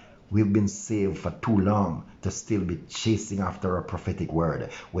me? We've been saved for too long to still be chasing after a prophetic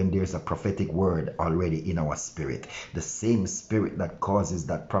word when there's a prophetic word already in our spirit. The same spirit that causes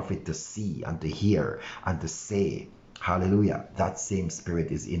that prophet to see and to hear and to say, hallelujah, that same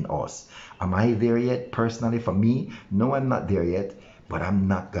spirit is in us. Am I there yet? Personally, for me, no, I'm not there yet. But I'm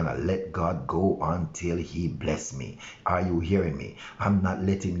not going to let God go until he bless me. Are you hearing me? I'm not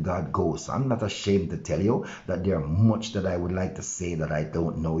letting God go. So I'm not ashamed to tell you that there are much that I would like to say that I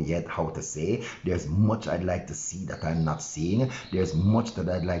don't know yet how to say. There's much I'd like to see that I'm not seeing. There's much that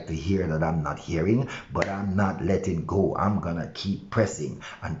I'd like to hear that I'm not hearing. But I'm not letting go. I'm going to keep pressing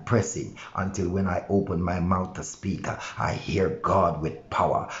and pressing until when I open my mouth to speak, I hear God with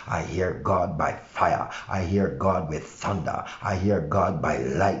power. I hear God by fire. I hear God with thunder. I hear God by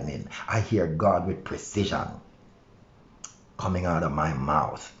lightning. I hear God with precision coming out of my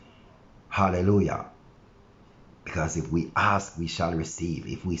mouth. Hallelujah. Because if we ask, we shall receive.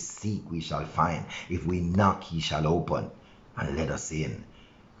 If we seek, we shall find. If we knock, he shall open and let us in.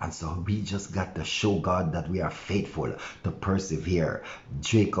 And so we just got to show God that we are faithful to persevere.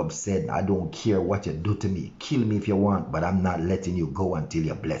 Jacob said, I don't care what you do to me. Kill me if you want, but I'm not letting you go until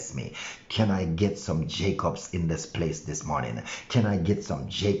you bless me. Can I get some Jacobs in this place this morning? Can I get some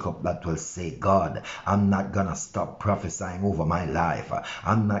Jacob that will say, God, I'm not going to stop prophesying over my life.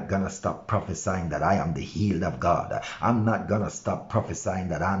 I'm not going to stop prophesying that I am the healed of God. I'm not going to stop prophesying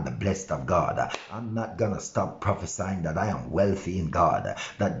that I'm the blessed of God. I'm not going to stop prophesying that I am wealthy in God,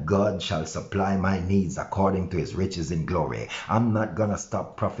 that God shall supply my needs according to his riches in glory. I'm not going to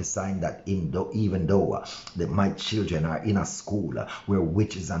stop prophesying that even though my children are in a school where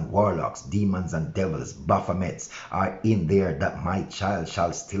witches and warlocks, demons and devils, baphomets are in there, that my child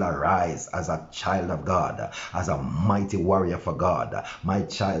shall still arise as a child of God, as a mighty warrior for God. My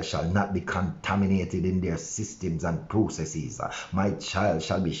child shall not be contaminated in their systems and processes. My child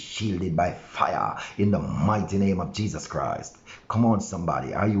shall be shielded by fire in the mighty name of Jesus Christ. Come on,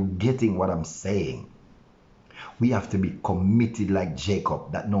 somebody. Are you getting what I'm saying? We have to be committed like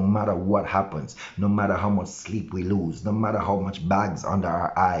Jacob, that no matter what happens, no matter how much sleep we lose, no matter how much bags under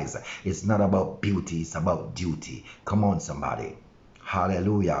our eyes, it's not about beauty, it's about duty. Come on, somebody.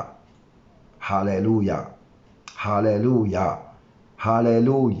 Hallelujah. Hallelujah. Hallelujah.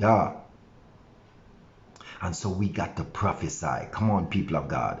 Hallelujah. And so we got to prophesy. Come on, people of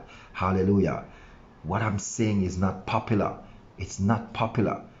God. Hallelujah. What I'm saying is not popular. It's not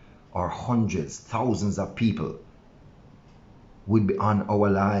popular. Or hundreds, thousands of people would be on our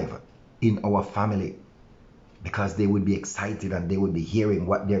live, in our family, because they would be excited and they would be hearing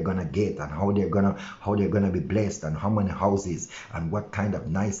what they're gonna get and how they're gonna be blessed and how many houses and what kind of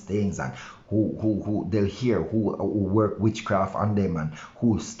nice things and who they'll hear who work witchcraft on them and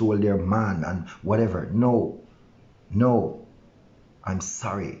who stole their man and whatever. No, I'm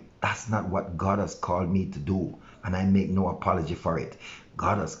sorry. That's not what God has called me to do, and I make no apology for it.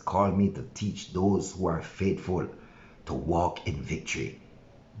 God has called me to teach those who are faithful to walk in victory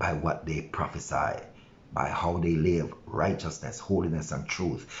by what they prophesy, by how they live righteousness, holiness, and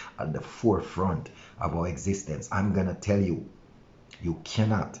truth at the forefront of our existence. I'm going to tell you, you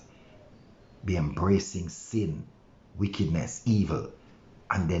cannot be embracing sin, wickedness, evil,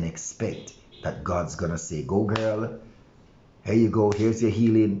 and then expect that God's going to say, go girl, here you go, here's your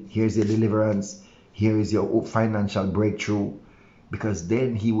healing, here's your deliverance, here is your financial breakthrough. Because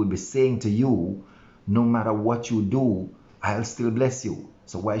then he would be saying to you, no matter what you do, I'll still bless you.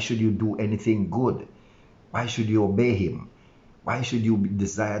 So why should you do anything good? Why should you obey him? Why should you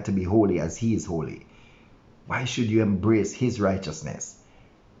desire to be holy as he is holy? Why should you embrace his righteousness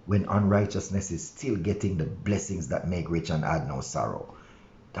when unrighteousness is still getting the blessings that make rich and add no sorrow?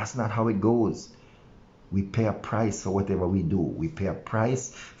 That's not how it goes. We pay a price for whatever we do. We pay a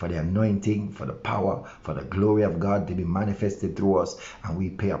price for the anointing, for the power, for the glory of God to be manifested through us. And we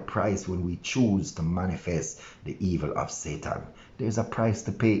pay a price when we choose to manifest the evil of Satan. There's a price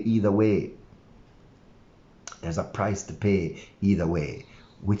to pay either way. There's a price to pay either way.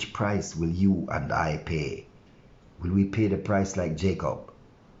 Which price will you and I pay? Will we pay the price like Jacob?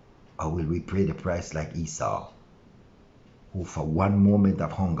 Or will we pay the price like Esau, who for one moment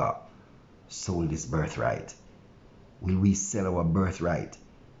of hunger sold his birthright? Will we sell our birthright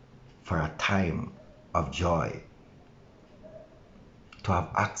for a time of joy, to have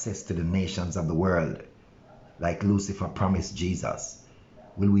access to the nations of the world like Lucifer promised Jesus?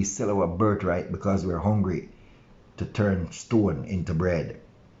 Will we sell our birthright because we're hungry to turn stone into bread?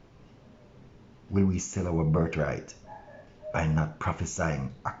 Will we sell our birthright by not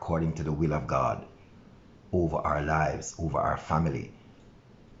prophesying according to the will of God over our lives, over our family,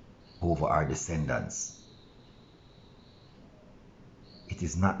 over our descendants? It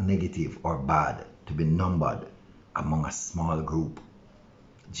is not negative or bad to be numbered among a small group.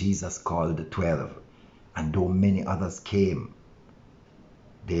 Jesus called the 12, and though many others came,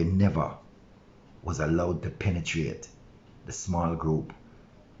 they never was allowed to penetrate the small group.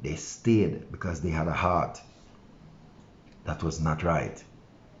 They stayed because they had a heart That was not right.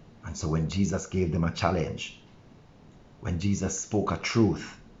 And so when Jesus gave them a challenge, when Jesus spoke a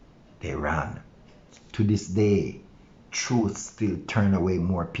truth, they ran. To this day, truth still turns away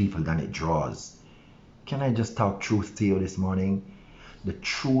more people than it draws. Can I just talk truth to you this morning? The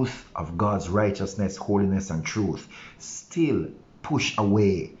truth of God's righteousness, holiness, and truth still push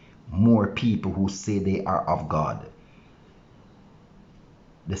away more people who say they are of God.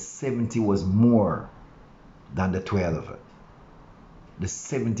 The 70 was more than the 12. The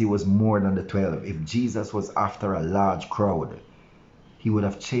 70 was more than the 12. If Jesus was after a large crowd, he would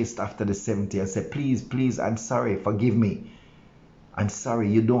have chased after the 70 and said, please, please, I'm sorry, forgive me. I'm sorry,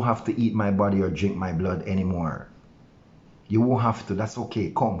 you don't have to eat my body or drink my blood anymore. You won't have to, that's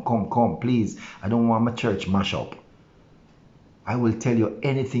okay. Come, come, come, please. I don't want my church mash up. I will tell you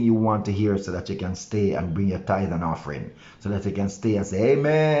anything you want to hear so that you can stay and bring your tithe and offering. So that you can stay and say,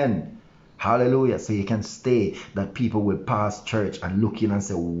 amen. Hallelujah. So you can stay, that people will pass church and look in and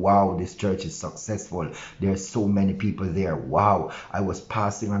say, wow, this church is successful. There are so many people there. Wow. I was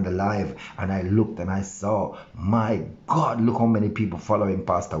passing on the live and I looked and I saw, my God, look how many people following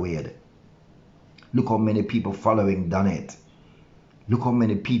Pastor Wade. Look how many people following Donette. Look how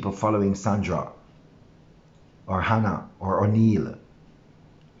many people following Sandra or Hannah or O'Neill.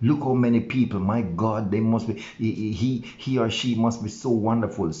 Look how many people, my God, they must be, he or she must be so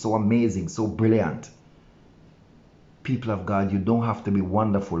wonderful, so amazing, so brilliant. People of God, you don't have to be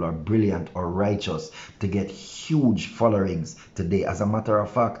wonderful or brilliant or righteous to get huge followings today. As a matter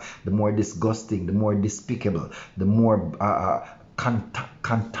of fact, the more disgusting, the more despicable, the more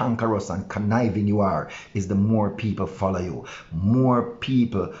cantankerous and conniving you are, is the more people follow you. More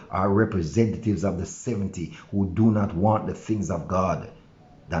people are representatives of the 70 who do not want the things of God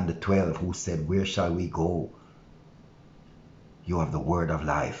than the 12 who said, where shall we go? You have the word of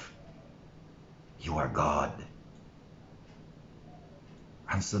life. You are God.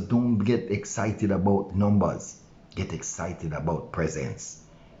 And so don't get excited about numbers. Get excited about presence.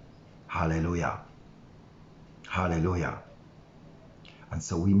 Hallelujah. Hallelujah. And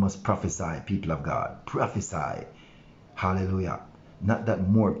so we must prophesy, people of God. Prophesy. Hallelujah. Not that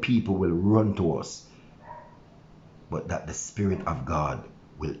more people will run to us, but that the Spirit of God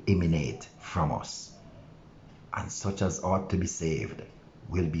will emanate from us. And such as ought to be saved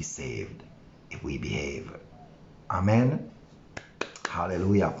will be saved if we behave. Amen.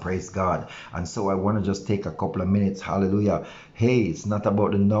 Hallelujah. Praise God. And so I want to just take a couple of minutes. Hallelujah. Hey, it's not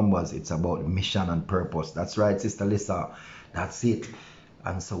about the numbers. It's about mission and purpose. That's right, Sister Lisa. That's it.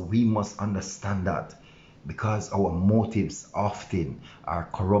 And so we must understand that, because our motives often are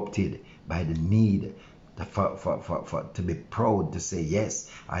corrupted by the need to be proud to say,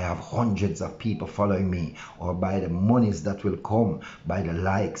 yes, I have hundreds of people following me, or by the monies that will come, by the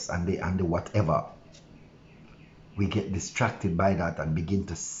likes and the whatever. We get distracted by that and begin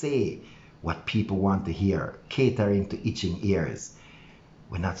to say what people want to hear, catering to itching ears.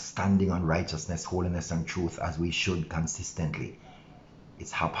 We're not standing on righteousness, holiness, and truth as we should consistently.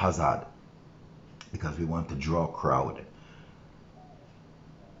 It's haphazard because we want to draw a crowd.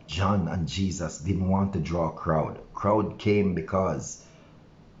 John and Jesus didn't want to draw a crowd. Crowd came because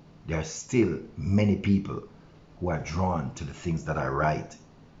there are still many people who are drawn to the things that are right.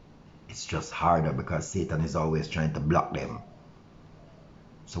 It's just harder because Satan is always trying to block them.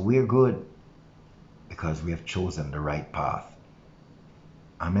 So we're good because we have chosen the right path.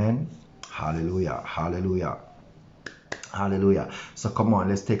 Amen. Hallelujah. Hallelujah. Hallelujah. So come on,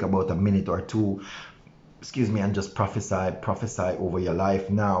 let's take about a minute or two, and just prophesy over your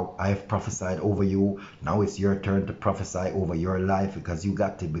life. Now I have prophesied over you. Now it's your turn to prophesy over your life, because you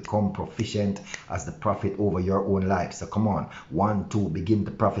got to become proficient as the prophet over your own life. So come on, 1, 2, begin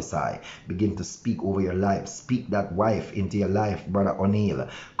to prophesy, begin to speak over your life. Speak that wife into your life, Brother O'Neill.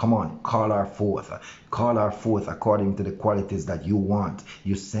 Come on, call her forth according to the qualities that you want.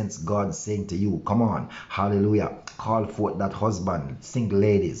 You sense God saying to you, come on, hallelujah. Call forth that husband, single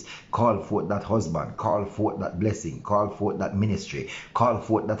ladies. Call forth that husband. Call forth that blessing. Call forth that ministry. Call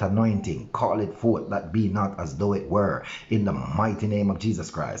forth that anointing. Call it forth that be not as though it were. In the mighty name of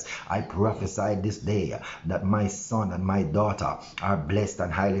Jesus Christ, I prophesy this day that my son and my daughter are blessed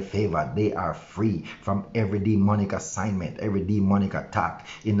and highly favored. They are free from every demonic assignment, every demonic attack.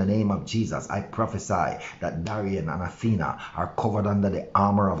 In the name of Jesus, I prophesy that Darian and Athena are covered under the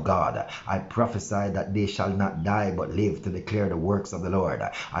armor of God. I prophesy that they shall not die but live to declare the works of the Lord.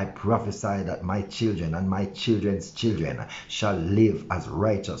 I prophesy that my children and my children's children shall live as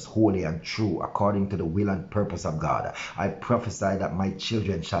righteous, holy, and true, according to the will and purpose of God. I prophesy that my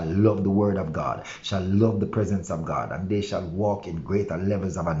children shall love the word of God, shall love the presence of God, and they shall walk in greater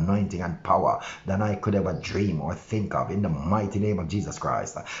levels of anointing and power than I could ever dream or think of. In the mighty name of Jesus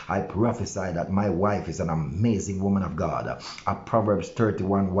Christ, I prophesy that my wife is an amazing woman of God, a Proverbs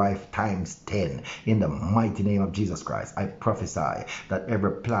 31 wife times 10. In the mighty name of Jesus Christ, I prophesy that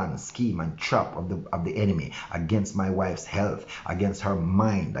every plan, scheme, and trap of the enemy against my wife's health, against her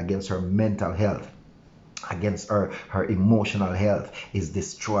mind, against her mental health, against her emotional health is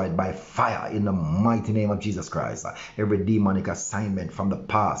destroyed by fire in the mighty name of Jesus Christ. Every demonic assignment from the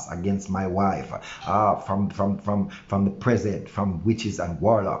past against my wife, from the present, from witches and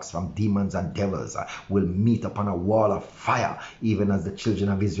warlocks, from demons and devils, will meet upon a wall of fire, even as the children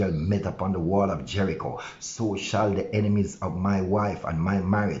of Israel met upon the wall of Jericho. So shall the enemies of my wife and my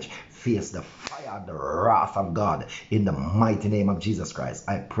marriage face the fire, the wrath of God in the mighty name of Jesus Christ.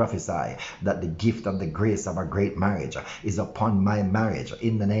 I prophesy that the gift of the grace of a great marriage is upon my marriage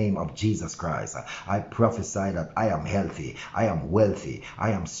in the name of Jesus Christ. I prophesy that I am healthy, I am wealthy,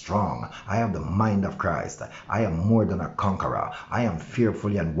 I am strong, I have the mind of Christ, I am more than a conqueror, I am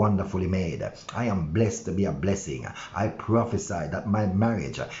fearfully and wonderfully made, I am blessed to be a blessing. I prophesy that my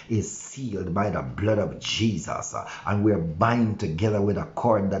marriage is sealed by the blood of Jesus, and we're bind together with a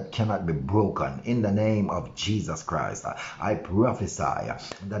cord that cannot be broken in the name of Jesus Christ. I prophesy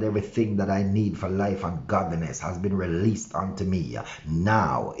that everything that I need for life and godliness has been released unto me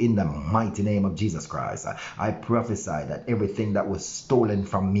now in the mighty name of Jesus Christ. I prophesy that everything that was stolen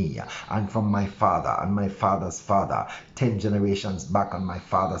from me and from my father and my father's father, 10 generations back on my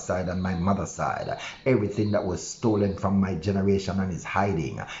father's side and my mother's side, everything that was stolen from my generation and is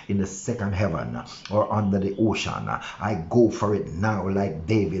hiding in the second heaven or under the ocean, I go for it now like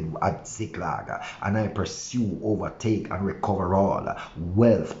David at Ziklag, and I pursue, overtake, and recover all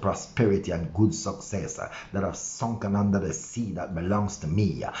wealth, prosperity, and good success that have sunken under the sea that belongs to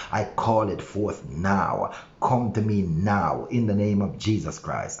me. I call it forth now. Come to me now in the name of Jesus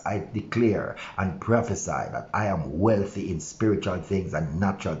Christ. I declare and prophesy that I am wealthy in spiritual things and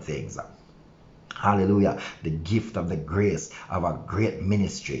natural things. Hallelujah. The gift of the grace of a great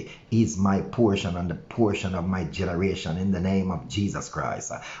ministry is my portion and the portion of my generation in the name of Jesus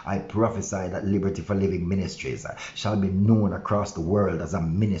Christ. I prophesy that Liberty for Living Ministries shall be known across the world as a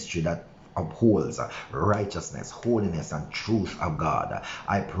ministry that upholds righteousness, holiness, and truth of God.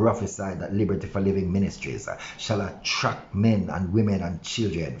 I prophesy that Liberty for Living Ministries shall attract men and women and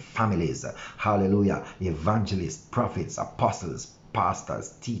children, families, hallelujah, evangelists, prophets, apostles,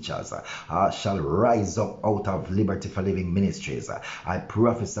 pastors, teachers shall rise up out of Liberty for Living Ministries. I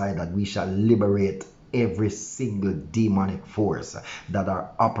prophesy that we shall liberate every single demonic force that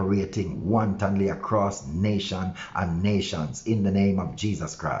are operating wantonly across nation and nations in the name of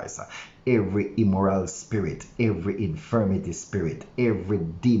Jesus Christ. Every immoral spirit, every infirmity spirit, every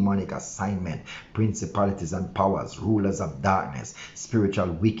demonic assignment, principalities and powers, rulers of darkness,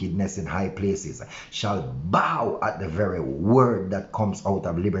 spiritual wickedness in high places shall bow at the very word that comes out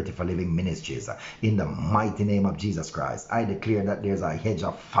of Liberty for Living Ministries. In the mighty name of Jesus Christ, I declare that there's a hedge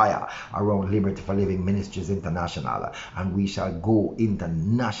of fire around Liberty for Living Ministries International, and we shall go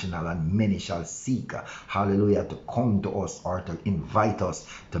international, and many shall seek, hallelujah, to come to us or to invite us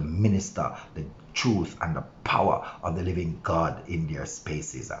to minister the truth and the power of the living God in their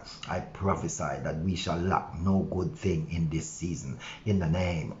spaces. I prophesy that we shall lack no good thing in this season in the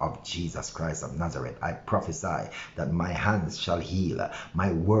name of Jesus Christ of Nazareth. I prophesy that my hands shall heal,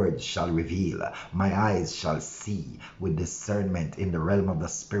 my words shall reveal, my eyes shall see with discernment in the realm of the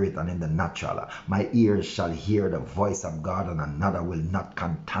spirit and in the natural. My ears shall hear the voice of God, and another will not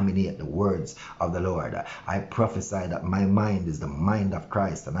contaminate the words of the Lord. I prophesy that my mind is the mind of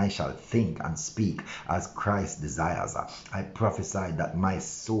Christ, and I shall think and speak as Christ desires. I prophesy that my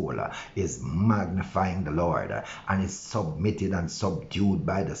soul is magnifying the Lord and is submitted and subdued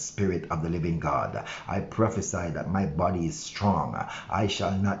by the Spirit of the living God. I prophesy that my body is strong. I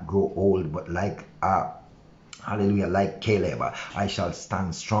shall not grow old, but like hallelujah, like Caleb, I shall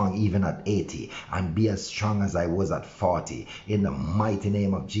stand strong even at 80 and be as strong as I was at 40. In the mighty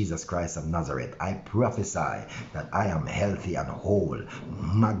name of Jesus Christ of Nazareth, I prophesy that I am healthy and whole,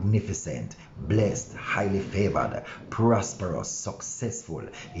 magnificent, blessed, highly favored, prosperous, successful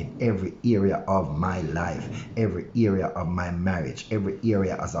in every area of my life, every area of my marriage, every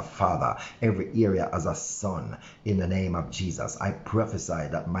area as a father, every area as a son. In the name of Jesus, I prophesy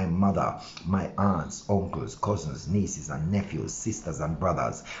that my mother, my aunts, uncles, cousins, nieces and nephews, sisters and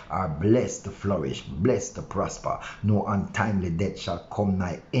brothers are blessed to flourish, blessed to prosper. No untimely death shall come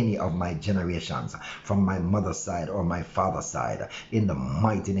nigh any of my generations from my mother's side or my father's side. In the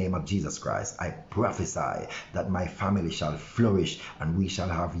mighty name of Jesus Christ, I prophesy that my family shall flourish and we shall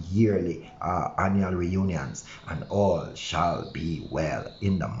have yearly annual reunions and all shall be well.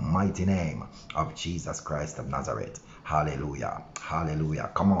 In the mighty name of Jesus Christ of Nazareth. Hallelujah.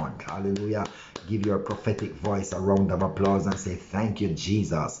 Hallelujah. Come on. Hallelujah. Give your prophetic voice a round of applause and say, thank you,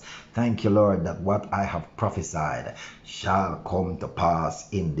 Jesus. Thank you, Lord, that what I have prophesied shall come to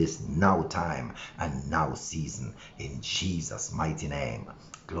pass in this now time and now season. In Jesus' mighty name.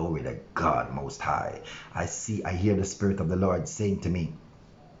 Glory to God Most High. I hear the Spirit of the Lord saying to me,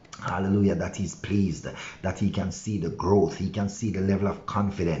 hallelujah, that he's pleased, that he can see the growth, he can see the level of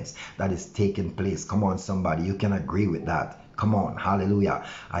confidence that is taking place. Come on, somebody, you can agree with that. Come on, hallelujah.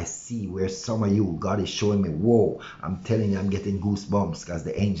 I see where some of you, God is showing me, whoa, I'm telling you, I'm getting goosebumps because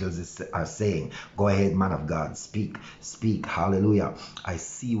the angels are saying, go ahead, man of God, speak, hallelujah. I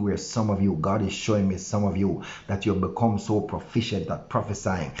see where some of you, God is showing me some of you, that you've become so proficient at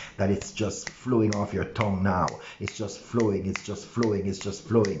prophesying that it's just flowing off your tongue now. It's just flowing, it's just flowing, it's just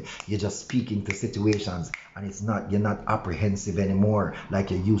flowing. You're just speaking to situations and you're not apprehensive anymore like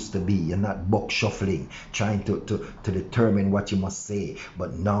you used to be. You're not book shuffling, trying to determine what you must say,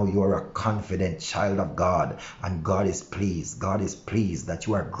 but now you're a confident child of God, and God is pleased. God is pleased that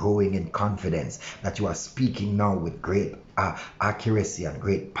you are growing in confidence, that you are speaking now with great accuracy and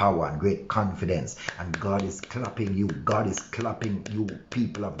great power and great confidence, and God is clapping you. God is clapping you,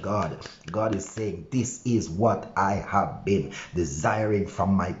 people of God. God is saying, this is what I have been desiring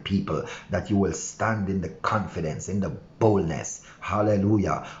from my people, that you will stand in the confidence, in the boldness,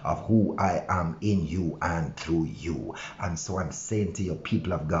 hallelujah, of who I am in you and through you. And so I'm saying to you,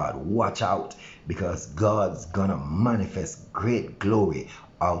 people of God, watch out, because God's gonna manifest great glory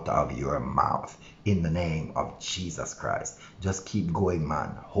out of your mouth in the name of Jesus Christ. Just keep going,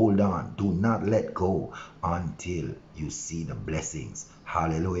 man. Hold on. Do not let go until you see the blessings.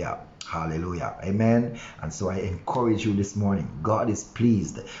 Hallelujah. Hallelujah. Amen. And so I encourage you this morning. God is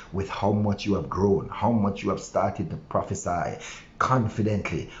pleased with how much you have grown, how much you have started to prophesy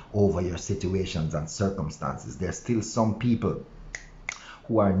confidently over your situations and circumstances. There's still some people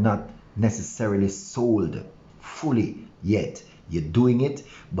who are not necessarily sold fully yet. You're doing it,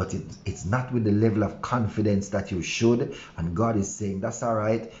 but it's not with the level of confidence that you should. And God is saying, that's all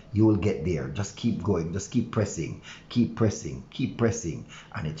right. You will get there. Just keep going. Just keep pressing. Keep pressing. Keep pressing.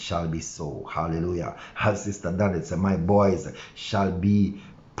 And it shall be so. Hallelujah. As Sister Donald said, my boys shall be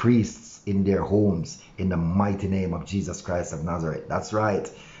priests in their homes in the mighty name of Jesus Christ of Nazareth. That's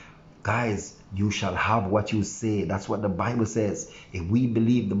right. Guys, you shall have what you say. That's what the Bible says. If we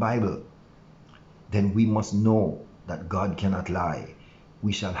believe the Bible, then we must know that God cannot lie.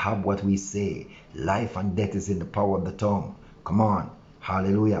 We shall have what we say. Life and death is in the power of the tongue. Come on.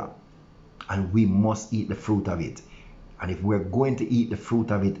 Hallelujah. And we must eat the fruit of it. And if we're going to eat the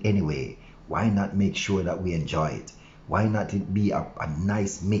fruit of it anyway, why not make sure that we enjoy it? Why not it be a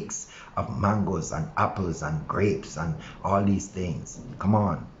nice mix of mangoes and apples and grapes and all these things? Come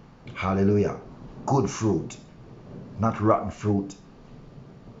on. Hallelujah. Good fruit. Not rotten fruit.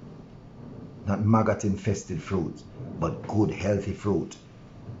 Not maggot infested fruit, but good healthy fruit.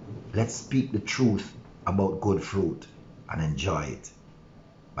 Let's speak the truth about good fruit and enjoy it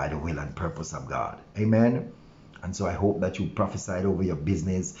by the will and purpose of God. Amen. And so I hope that you prophesied over your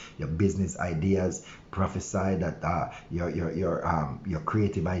business ideas. Prophesy that your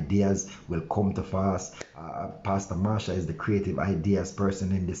creative ideas will come to pass. Pastor Marsha is the creative ideas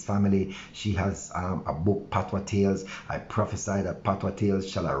person in this family. She has a book, Patwa Tales. I prophesy that Patwa Tales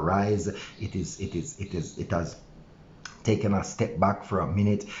shall arise. It has taken a step back for a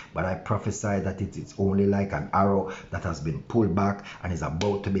minute, but I prophesy that it is only like an arrow that has been pulled back and is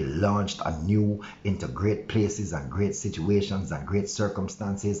about to be launched anew into great places and great situations and great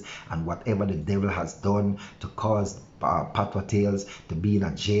circumstances. And whatever the devil has done to cause Patwa Tales to be in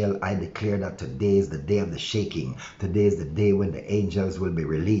a jail. I declare that today is the day of the shaking. Today is the day when the angels will be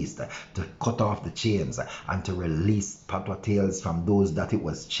released to cut off the chains and to release Patwa Tales from those that it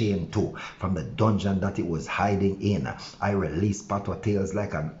was chained to, from the dungeon that it was hiding in. I release Patwa Tales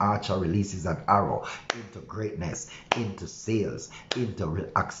like an archer releases an arrow into greatness, into sales, into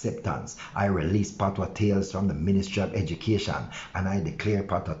acceptance. I release Patwa Tales from the Ministry of Education, and I declare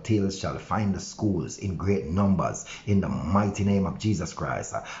Patwa Tales shall find the schools in great numbers in the mighty name of Jesus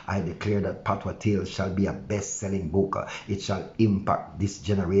Christ. I declare that Patwa Tales shall be a best-selling book. It shall impact this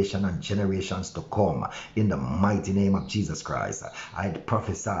generation and generations to come in the mighty name of Jesus Christ. I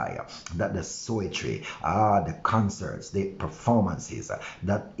prophesy that the poetry, the concerts, the performances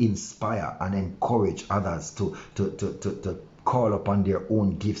that inspire and encourage others to call upon their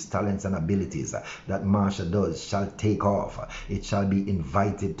own gifts, talents, and abilities that Marsha does shall take off. It shall be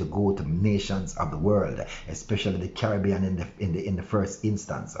invited to go to nations of the world, especially the Caribbean in the first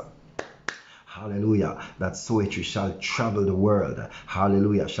instance. Hallelujah. That poetry shall travel the world.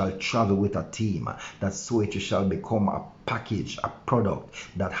 Hallelujah. Shall travel with a team. That poetry shall become a package, a product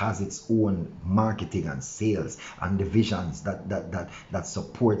that has its own marketing and sales and divisions that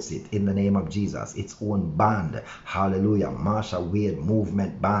supports it in the name of Jesus. Its own band. Hallelujah. Pastor Wade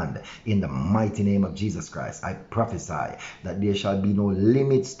movement band in the mighty name of Jesus Christ. I prophesy that there shall be no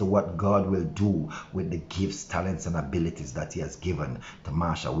limits to what God will do with the gifts, talents, and abilities that he has given to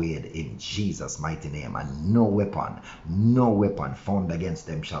Pastor Wade in Jesus' mighty name. And no weapon formed against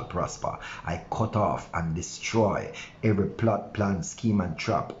them shall prosper. I cut off and destroy every plot, plan, scheme, and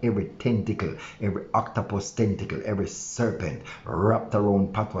trap, every tentacle, every octopus tentacle, every serpent wrapped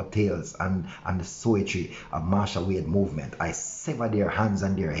around Patwa Tales and the poetry of Marsha Wade movement. I sever their hands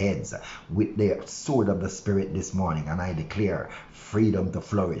and their heads with the sword of the Spirit this morning, and I declare freedom to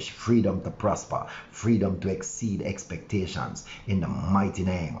flourish, freedom to prosper, freedom to exceed expectations in the mighty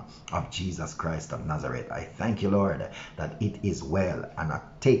name of Jesus Christ of Nazareth. I thank you, Lord, that it is well and a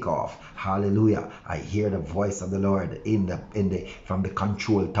takeoff. Hallelujah. I hear the voice of the Lord from the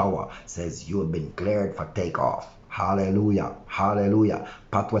control tower says you have been cleared for takeoff. Hallelujah. Hallelujah.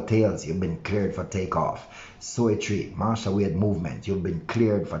 Patwa Tales, you've been cleared for takeoff. Poetry, Marsha Wade movement, you've been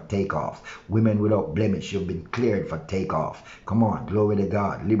cleared for takeoff. Women without blemish, you've been cleared for takeoff. Come on, glory to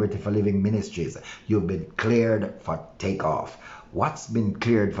God. Liberty for Living Ministries, you've been cleared for takeoff. What's been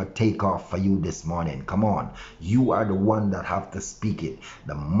cleared for takeoff for you this morning? Come on. You are the one that have to speak it.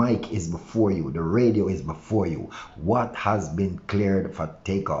 The mic is before you. The radio is before you. What has been cleared for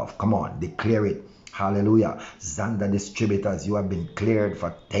takeoff? Come on, declare it. Hallelujah. Zander distributors, you have been cleared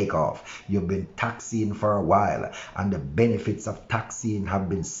for takeoff. You've been taxiing for a while, and the benefits of taxiing have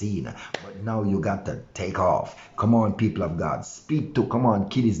been seen. But now you got to take off. Come on, people of God. Speak to, come on,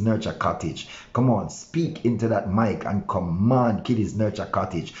 Kiddies Nurture Cottage. Come on, speak into that mic and command Kiddies Nurture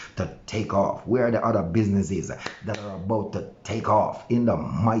Cottage to take off. Where are the other businesses that are about to take off in the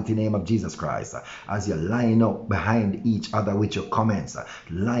mighty name of Jesus Christ? As you line up behind each other with your comments,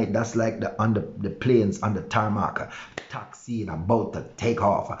 that's like the planes on the tarmac, taxiing about to take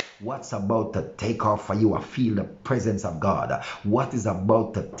off. What's about to take off for you? I feel the presence of God. What is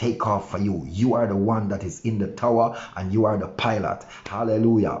about to take off for you? You are the one that is in the tower and you are the pilot.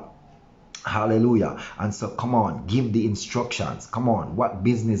 Hallelujah. Hallelujah. And so come on, give the instructions. Come on, what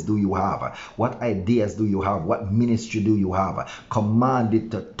business do you have? What ideas do you have? What ministry do you have? Command it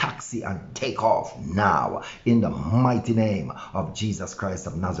to taxi and take off now in the mighty name of Jesus Christ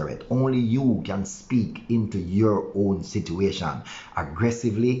of Nazareth. Only you can speak into your own situation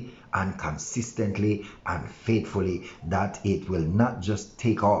aggressively and consistently and faithfully, that it will not just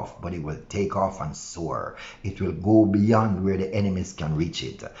take off, but it will take off and soar. It will go beyond where the enemies can reach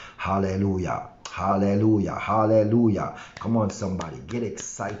it. Hallelujah. Hallelujah. Hallelujah. Come on, somebody. Get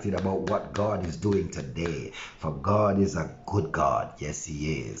excited about what God is doing today. For God is a good God. Yes,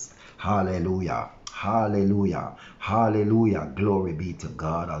 he is. Hallelujah. Hallelujah. Hallelujah. Glory be to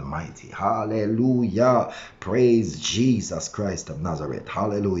God Almighty. Hallelujah. Praise Jesus Christ of Nazareth.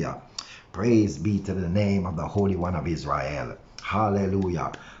 Hallelujah. Praise be to the name of the Holy One of Israel.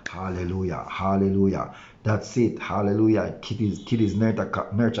 Hallelujah. Hallelujah. Hallelujah. That's it. Hallelujah. Kiddies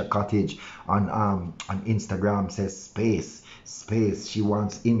Nurture Cottage on Instagram says space. She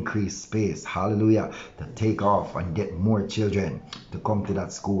wants increased space. Hallelujah. To take off and get more children to come to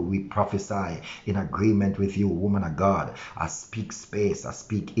that school. We prophesy in agreement with you, woman of God. I speak space. I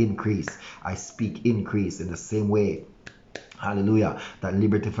speak increase. I speak increase in the same way. Hallelujah. That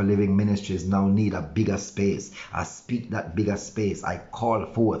Liberty for Living Ministries now need a bigger space. I speak that bigger space. I call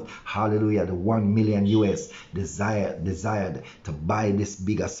forth, hallelujah, the 1 million US desired to buy this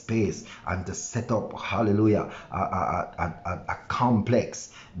bigger space and to set up, hallelujah, a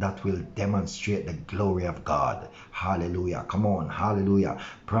complex that will demonstrate the glory of God. Hallelujah. Come on. Hallelujah.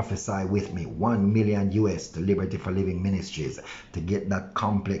 Prophesy with me. 1 million US to Liberty for Living Ministries to get that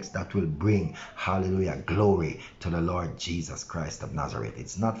complex that will bring, hallelujah, glory to the Lord Jesus Christ of Nazareth.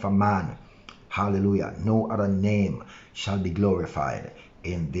 It's not for man. Hallelujah. No other name shall be glorified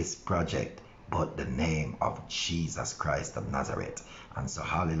in this project but the name of Jesus Christ of Nazareth. And so,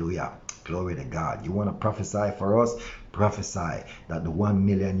 hallelujah. Glory to God. You want to prophesy for us? Prophesy that the 1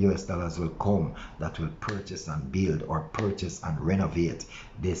 million US dollars will come that will purchase and build or purchase and renovate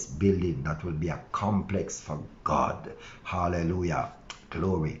this building that will be a complex for God. Hallelujah.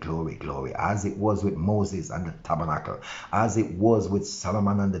 Glory, glory, glory. As it was with Moses and the tabernacle, as it was with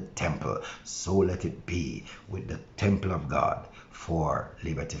Solomon and the temple, so let it be with the temple of God for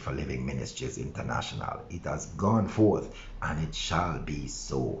Liberty for Living Ministries International. It has gone forth and it shall be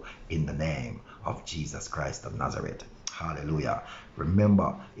so in the name of Jesus Christ of Nazareth. Hallelujah.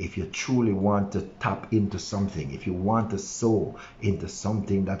 Remember, if you truly want to tap into something, if you want to sow into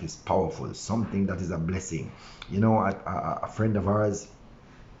something that is powerful, something that is a blessing, you know, a friend of ours,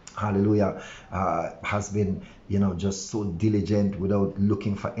 hallelujah, has been, you know, just so diligent without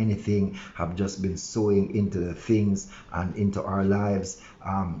looking for anything, have just been sowing into the things and into our lives,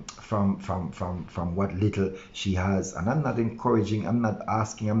 from what little she has. And I'm not encouraging, I'm not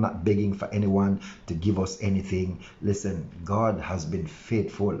asking, I'm not begging for anyone to give us anything. Listen, God has been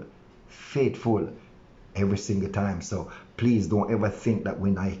faithful every single time. So please don't ever think that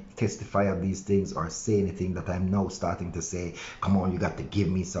when I testify of these things or say anything that I'm now starting to say, come on, you got to give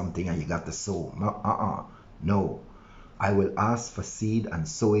me something and you got to sow. No. I will ask for seed and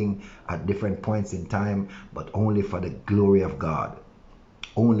sowing at different points in time, but only for the glory of God.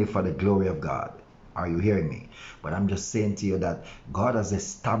 Only for the glory of God. Are you hearing me? But I'm just saying to you that God has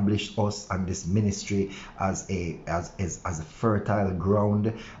established us and this ministry as a fertile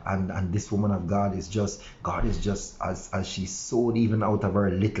ground, and this woman of God is just, as she sowed even out of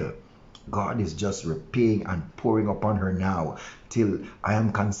her little, God is just repaying and pouring upon her now, till I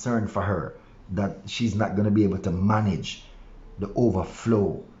am concerned for her that she's not going to be able to manage the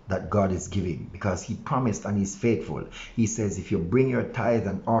overflow that God is giving, because he promised and he's faithful. He says, if you bring your tithe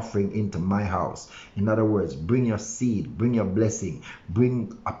and offering into my house, in other words, bring your seed, bring your blessing,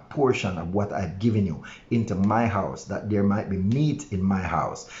 bring a portion of what I've given you into my house, that there might be meat in my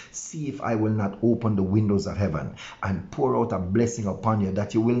house. See if I will not open the windows of heaven and pour out a blessing upon you,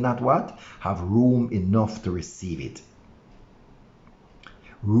 that you will not what? Have room enough to receive it.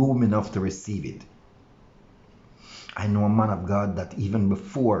 Room enough to receive it. I know a man of God that even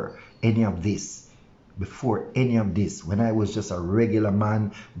before any of this, when I was just a regular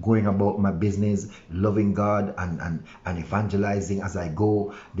man going about my business, loving God and evangelizing as I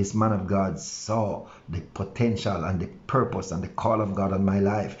go, this man of God saw the potential and the purpose and the call of God on my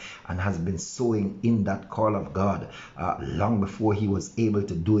life, and has been sowing in that call of God long before he was able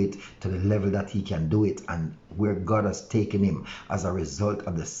to do it to the level that he can do it, and where God has taken him as a result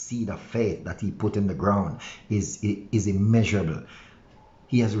of the seed of faith that he put in the ground is immeasurable.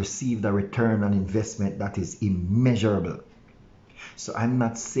 He has received a return on investment that is immeasurable. So I'm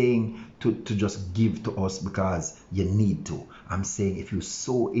not saying to just give to us because you need to. I'm saying if you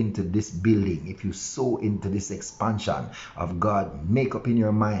sow into this building, if you sow into this expansion of God, make up in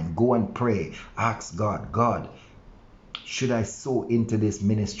your mind, go and pray, ask God, God, should I sow into this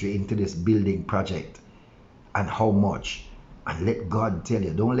ministry, into this building project, and how much? And let God tell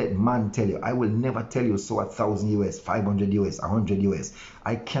you. Don't let man tell you. I will never tell you sow 1,000 US, 500 US, 100 US.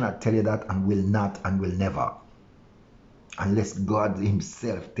 I cannot tell you that, and will not, and will never. Unless God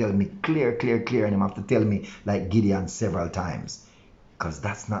himself tell me clear, and him have to tell me like Gideon several times. Because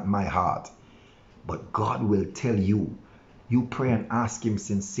that's not my heart. But God will tell you. You pray and ask him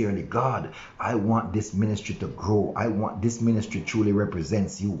sincerely, God, I want this ministry to grow. I want this ministry truly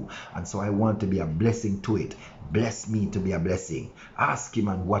represents you. And so I want to be a blessing to it. Bless me to be a blessing. Ask him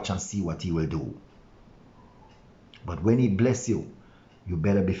and watch and see what he will do. But when he bless you, you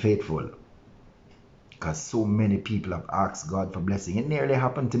better be faithful. Because so many people have asked God for blessing. It nearly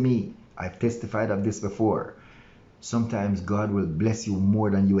happened to me. I've testified of this before. Sometimes God will bless you more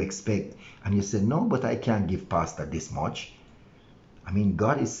than you expect. And you say, no, but I can't give Pastor this much. I mean,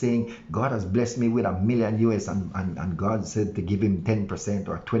 God is saying, God has blessed me with $1 million US, and God said to give him 10%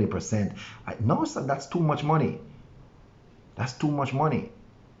 or 20%. No, sir, that's too much money. That's too much money.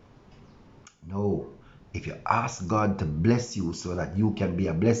 No, If you ask God to bless you so that you can be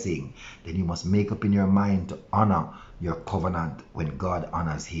a blessing, then you must make up in your mind to honor your covenant when God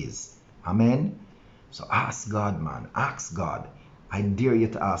honors his. Amen? So ask God, man. Ask God. I dare you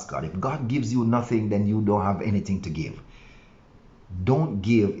to ask God. If God gives you nothing, then you don't have anything to give. Don't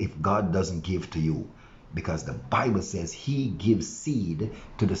give if God doesn't give to you, because the Bible says he gives seed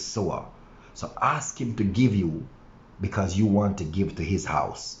to the sower. So ask him to give you because you want to give to his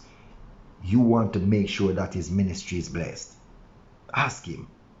house. You want to make sure that his ministry is blessed. Ask him.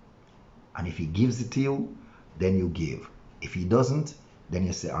 And if he gives it to you, then you give. If he doesn't, then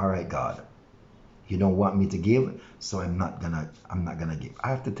you say, all right, God, you don't want me to give, so I'm not gonna give. I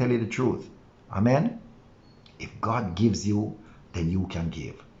have to tell you the truth. Amen. If God gives you, then you can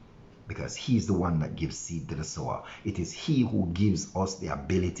give, because he's the one that gives seed to the sower. It is he who gives us the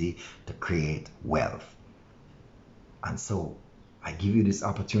ability to create wealth. And so I give you this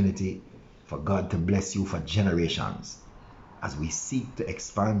opportunity for God to bless you for generations as we seek to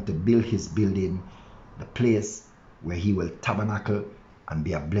expand, to build his building, the place where he will tabernacle and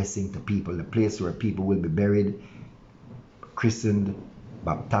be a blessing to people, the place where people will be buried, christened,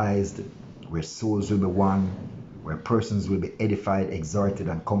 baptized, where souls will be won, where persons will be edified, exhorted,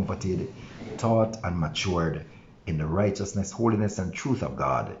 and comforted, taught and matured in the righteousness, holiness, and truth of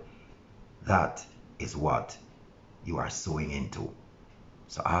God. That is what you are sowing into.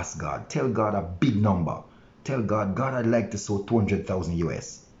 So ask God. Tell God a big number. Tell God, God, I'd like to sow 200,000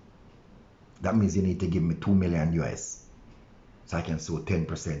 US. That means you need to give me 2 million US. So I can sow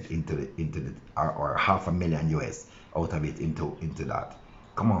 10% into the or half a million US out of it into that.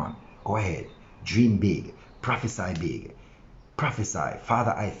 Come on, go ahead. Dream big. Prophesy big. Prophesy.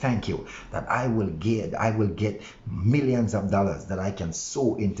 Father, I thank you that I will get millions of dollars that I can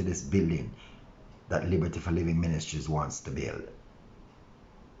sow into this building that Liberty for Living Ministries wants to build.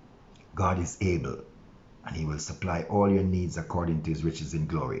 God is able, and he will supply all your needs according to his riches in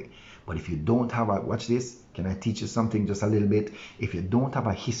glory. But if you don't have watch this, can I teach you something just a little bit? If you don't have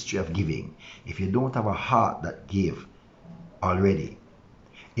a history of giving, if you don't have a heart that give already,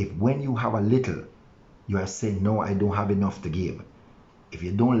 if when you have a little, you are saying, no, I don't have enough to give. If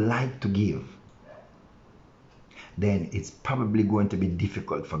you don't like to give, then it's probably going to be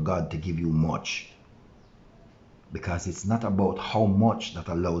difficult for God to give you much. Because it's not about how much that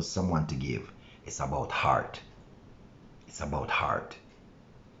allows someone to give. It's about heart. It's about heart.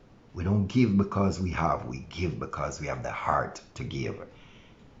 We don't give because we have. We give because we have the heart to give.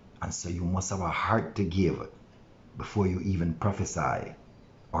 And so you must have a heart to give before you even prophesy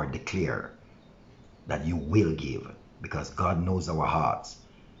or declare that you will give. Because God knows our hearts.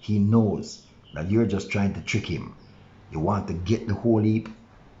 He knows that you're just trying to trick him. You want to get the whole heap,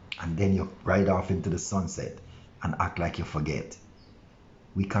 and then you ride off into the sunset and act like you forget.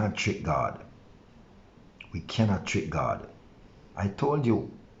 We can't trick God. We cannot trick God. I told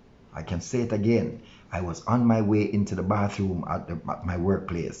you, I can say it again. I was on my way into the bathroom at my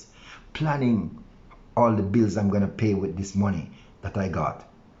workplace, planning all the bills I'm going to pay with this money that I got.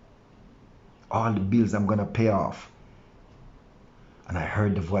 All the bills I'm going to pay off. And I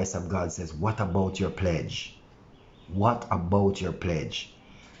heard the voice of God says, what about your pledge? What about your pledge?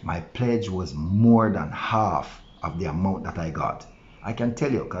 My pledge was more than half of the amount that I got. I can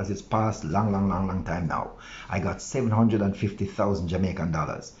tell you because it's past long time now. I got 750,000 Jamaican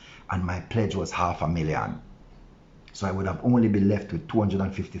dollars and my pledge was $500,000. So I would have only been left with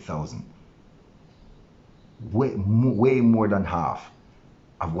 250,000. Way more than half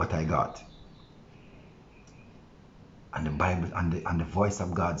of what I got. And the Bible and the voice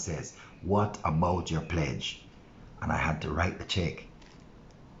of God says, what about your pledge? And I had to write the check.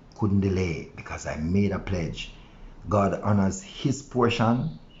 Couldn't delay because I made a pledge. God honors his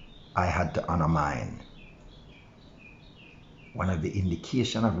portion. I had to honor mine. One of the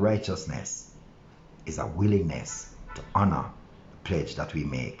indications of righteousness is a willingness to honor the pledge that we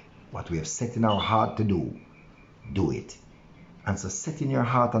make. What we have set in our heart to do, do it. And so set in your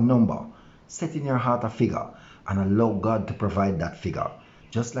heart a number, set in your heart a figure, and allow God to provide that figure.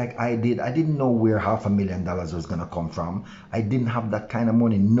 Just like I did. I didn't know where $500,000 was going to come from. I didn't have that kind of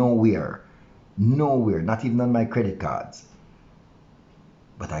money nowhere. Nowhere, not even on my credit cards.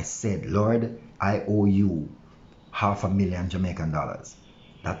 But I said, Lord, I owe you $500,000 Jamaican dollars.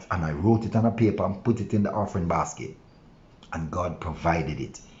 And I wrote it on a paper and put it in the offering basket. And God provided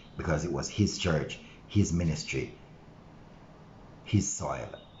it because it was his church, his ministry, his soil.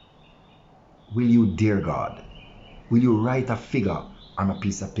 Will you, dear God, will you write a figure on a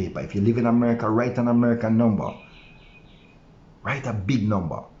piece of paper? If you live in America, write an American number. Write a big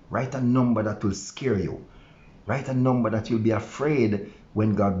number. Write a number that will scare you. Write a number that you'll be afraid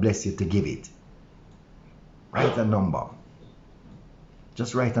when God bless you to give it. Write a number.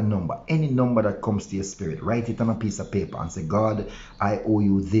 Just write a number. Any number that comes to your spirit, write it on a piece of paper and say, God, I owe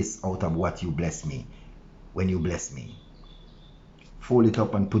you this out of what you bless me. When you bless me. Fold it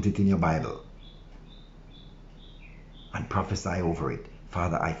up and put it in your Bible. And prophesy over it.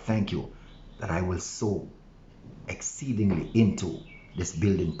 Father, I thank you that I will sow exceedingly into this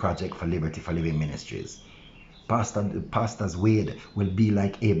building project for Liberty for Living Ministries. Pastors Wade will be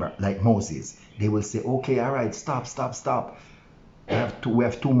like Moses. They will say, okay, all right, stop. We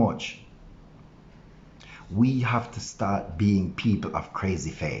have too much. We have to start being people of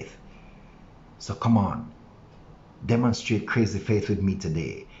crazy faith. So come on, demonstrate crazy faith with me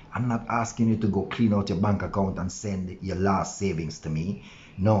today. I'm not asking you to go clean out your bank account and send your last savings to me.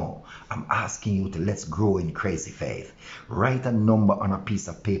 No, I'm asking you to let's grow in crazy faith. Write a number on a piece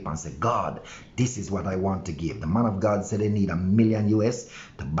of paper and say, God, this is what I want to give. The man of God said they need $1 million US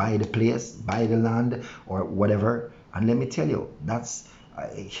to buy the place, buy the land, or whatever. And let me tell you,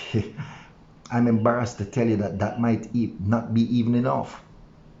 I'm embarrassed to tell you that might not be even enough.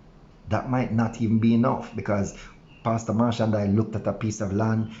 That might not even be enough, because Pastor Marsha and I looked at a piece of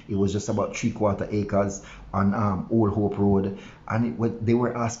land. It was just about 3/4 acres on Old Hope Road, and they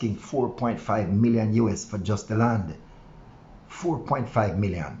were asking 4.5 million US for just the land. 4.5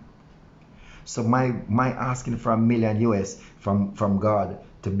 million. So my asking for $1 million US from God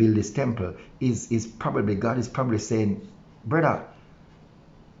to build this temple is probably, God is probably saying, brother,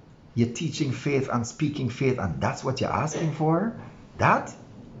 you're teaching faith and speaking faith, and that's what you're asking for? That?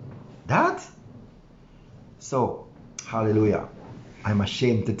 So, hallelujah. I'm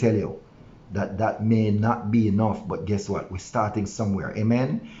ashamed to tell you that may not be enough, but guess what? We're starting somewhere.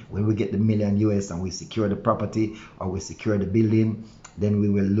 Amen. When we get the $1 million US and we secure the property or we secure the building, then we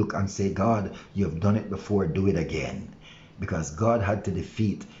will look and say, God, you have done it before, do it again. Because God had to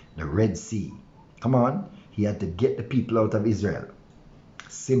defeat the Red Sea. Come on. He had to get the people out of Israel.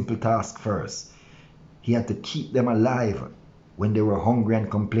 Simple task first. He had to keep them alive when they were hungry and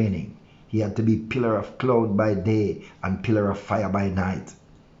complaining. He had to be pillar of cloud by day and pillar of fire by night.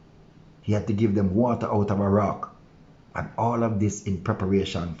 He had to give them water out of a rock. And all of this in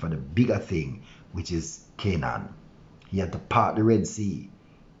preparation for the bigger thing, which is Canaan. He had to part the Red Sea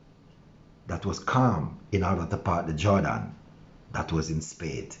that was calm in order to part the Jordan that was in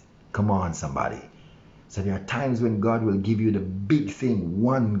spade. Come on, somebody. So there are times when God will give you the big thing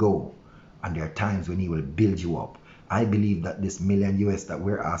one go, and there are times when he will build you up. I believe that this $1 million US that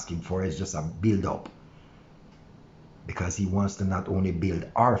we're asking for is just a build up, because he wants to not only build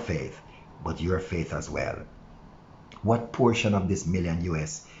our faith, but your faith as well. What portion of this $1 million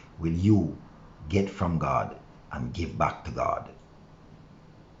US will you get from God and give back to God?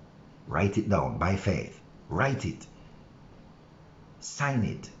 Write it down by faith. Write it. Sign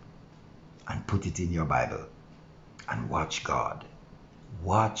it. And put it in your Bible. And watch God.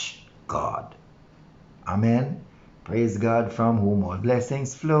 Watch God. Amen. Praise God, from whom all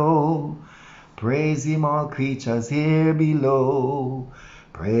blessings flow. Praise him, all creatures here below.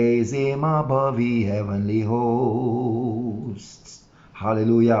 Praise him above the heavenly hosts.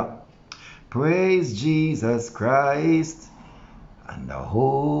 Hallelujah. Praise Jesus Christ and the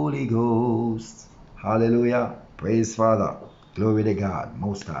Holy Ghost. Hallelujah. Praise Father. Glory to God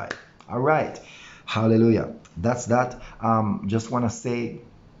Most High. All right. Hallelujah. That's that. Just want to say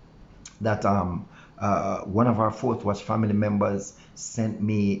that one of our Fourth Watch family members sent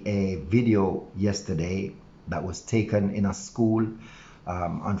me a video yesterday that was taken in a school,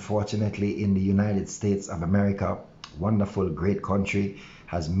 unfortunately in the United States of America. Wonderful, great country,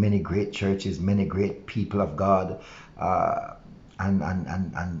 has many great churches, many great people of God.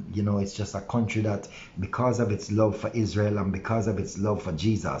 And you know, it's just a country that, because of its love for Israel and because of its love for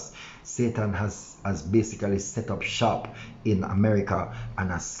Jesus, Satan has basically set up shop in America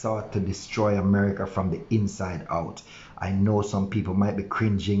and has sought to destroy America from the inside out. I know some people might be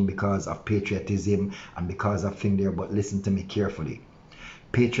cringing because of patriotism and because of things there, but listen to me carefully.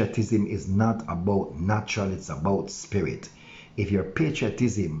 Patriotism is not about natural, it's about spirit. If your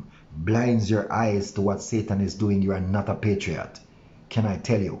patriotism blinds your eyes to what Satan is doing, you are not a patriot. Can I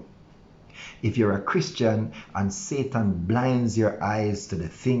tell you? If you're a Christian and Satan blinds your eyes to the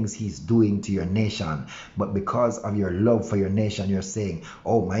things he's doing to your nation, but because of your love for your nation, you're saying,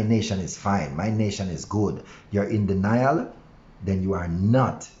 oh, my nation is fine, my nation is good, you're in denial, then you are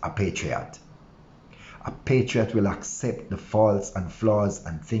not a patriot. A patriot will accept the faults and flaws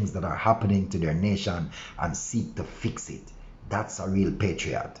and things that are happening to their nation and seek to fix it. That's a real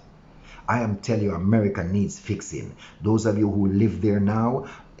patriot. I am telling you, America needs fixing. Those of you who live there now,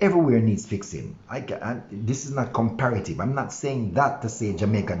 everywhere needs fixing. This is not comparative. I'm not saying that to say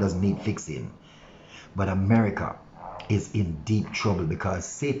Jamaica doesn't need fixing. But America is in deep trouble because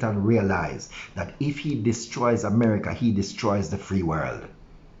Satan realized that if he destroys America, he destroys the free world.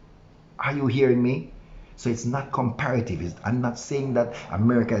 Are you hearing me? So it's not comparative. I'm not saying that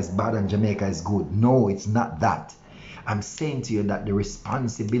America is bad and Jamaica is good. No, it's not that. I'm saying to you that the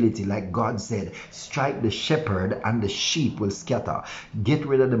responsibility, like God said, strike the shepherd and the sheep will scatter. Get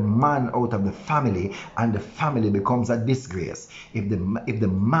rid of the man out of the family and the family becomes a disgrace. If the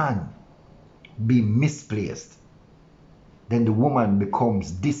man be misplaced, then the woman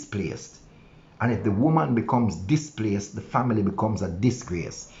becomes displaced. And if the woman becomes displaced, the family becomes a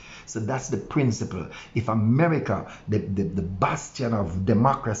disgrace. So that's the principle. If America, the bastion of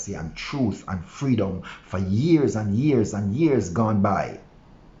democracy and truth and freedom for years and years and years gone by,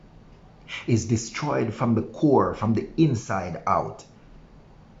 is destroyed from the core, from the inside out,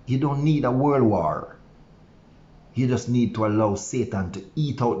 you don't need a world war. You just need to allow Satan to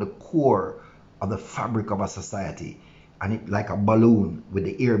eat out the core of the fabric of a society. And it, like a balloon with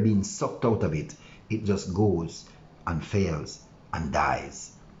the air being sucked out of it, it just goes and fails and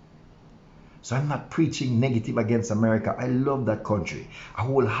dies. So I'm not preaching negative against America. I love that country. A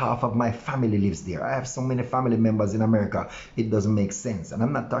whole half of my family lives there. I have so many family members in America, it doesn't make sense. And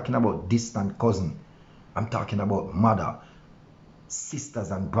I'm not talking about distant cousin. I'm talking about mother, sisters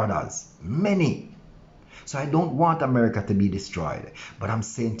and brothers. Many. So I don't want America to be destroyed. But I'm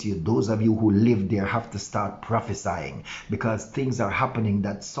saying to you, those of you who live there have to start prophesying, because things are happening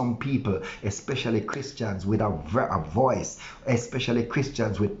that some people, especially Christians with a voice, especially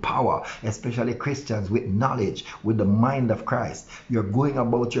Christians with power, especially Christians with knowledge, with the mind of Christ, you're going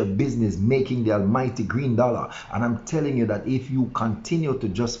about your business making the almighty green dollar. And I'm telling you that if you continue to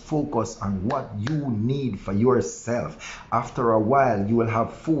just focus on what you need for yourself, after a while you will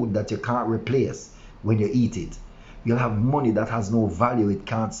have food that you can't replace. When you eat it, you'll have money that has no value, it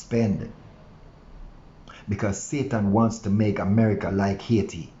can't spend. Because Satan wants to make America like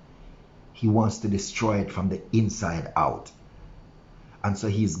Haiti. He wants to destroy it from the inside out. And so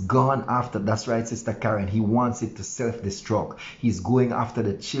he's gone after, that's right, Sister Karen, he wants it to self-destruct. He's going after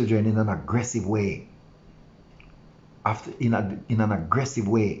the children in an aggressive way. In an aggressive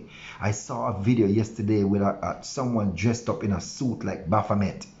way. I saw a video yesterday with someone dressed up in a suit like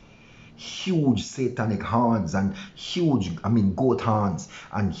Baphomet. Huge satanic horns and huge, goat horns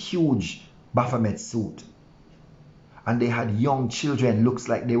and huge Baphomet suit. And they had young children, looks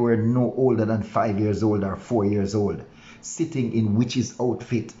like they were no older than 5 years old or 4 years old, sitting in witches'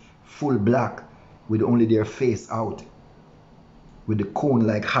 outfit, full black, with only their face out, with the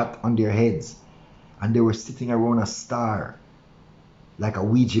cone-like hat on their heads. And they were sitting around a star, like a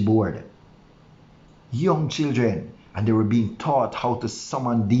Ouija board. Young children. And they were being taught how to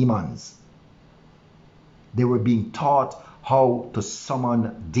summon demons. They were being taught how to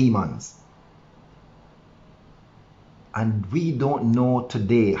summon demons. And we don't know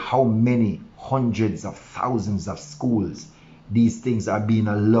today how many hundreds of thousands of schools these things are being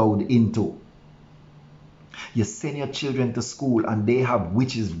allowed into. You send your children to school and they have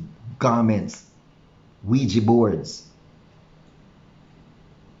witches' garments, Ouija boards,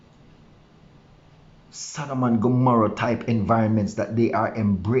 Sodom and Gomorrah type environments that they are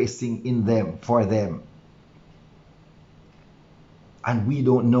embracing in them, for them. And we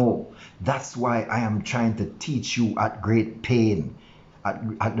don't know. That's why I am trying to teach you at great pain,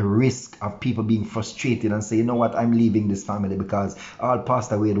 at the risk of people being frustrated and say, you know what, I'm leaving this family because all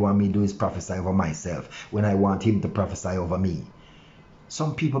Pastor Wade want me to do is prophesy over myself when I want him to prophesy over me.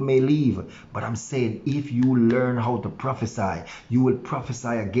 Some people may leave, but I'm saying if you learn how to prophesy, you will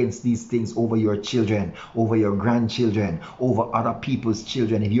prophesy against these things over your children, over your grandchildren, over other people's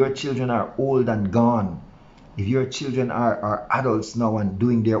children. If your children are old and gone, if your children are adults now and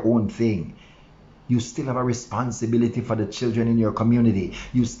doing their own thing, you still have a responsibility for the children in your community.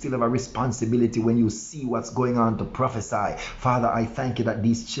 You still have a responsibility when you see what's going on to prophesy. Father, I thank you that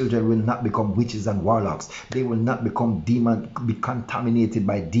these children will not become witches and warlocks. They will not be contaminated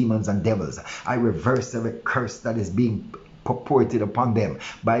by demons and devils. I reverse every curse that is being purported upon them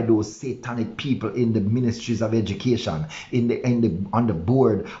by those satanic people in the ministries of education, on the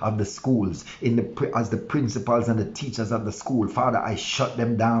board of the schools, as the principals and the teachers of the school. Father, I shut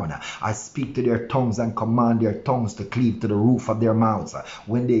them down. I speak to their tongues and command their tongues to cleave to the roof of their mouths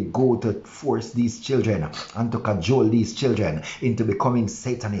when they go to force these children and to cajole these children into becoming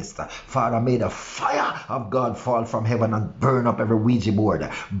Satanists. Father, may the fire of God fall from heaven and burn up every Ouija board,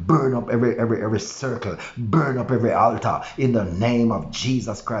 burn up every circle, burn up every altar, in the name of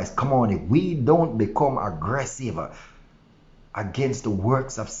Jesus Christ. Come on, if we don't become aggressive against the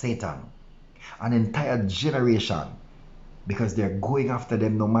works of Satan, an entire generation, because they're going after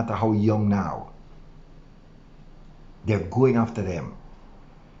them no matter how young now. They're going after them.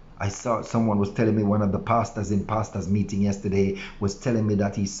 I saw someone was telling me, one of the pastors in pastors meeting yesterday was telling me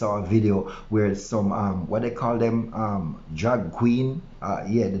that he saw a video where some what they call them, drag queen,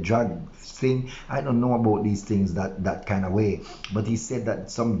 yeah, the drag thing. I don't know about these things that kind of way, but he said that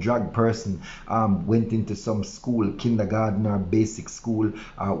some drag person went into some school, kindergarten or basic school,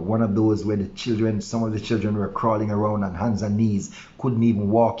 one of those where the children, some of the children were crawling around on hands and knees, couldn't even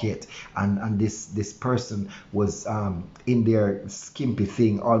walk yet, and this person was in their skimpy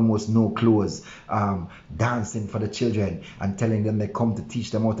thing, almost no clothes, dancing for the children and telling them they come to teach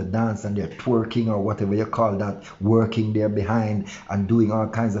them how to dance, and they're twerking or whatever you call that, working there behind and doing all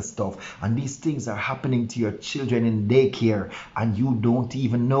kinds of stuff. And these things are happening to your children in daycare and you don't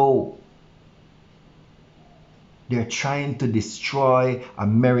even know. They're trying to destroy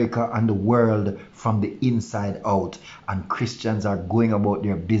America and the world from the inside out. And Christians are going about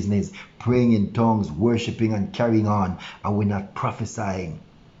their business, praying in tongues, worshiping and carrying on. And we're not prophesying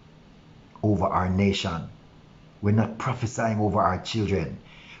over our nation. We're not prophesying over our children.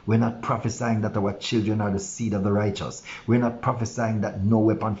 We're not prophesying that our children are the seed of the righteous. We're not prophesying that no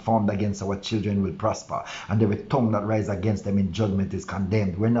weapon formed against our children will prosper, and every tongue that rises against them in judgment is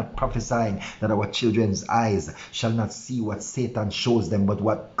condemned. We're not prophesying that our children's eyes shall not see what Satan shows them, but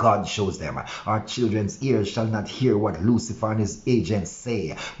what God shows them. Our children's ears shall not hear what Lucifer and his agents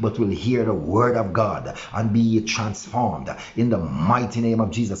say, but will hear the word of God and be transformed in the mighty name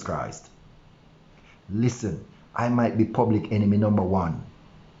of Jesus Christ. Listen, I might be public enemy number one.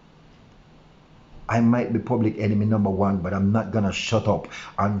 I might be public enemy number one, but I'm not going to shut up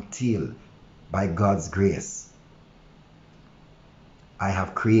until, by God's grace, I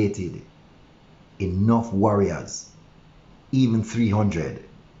have created enough warriors, even 300,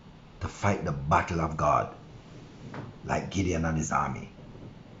 to fight the battle of God, like Gideon and his army.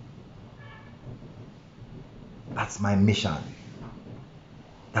 That's my mission.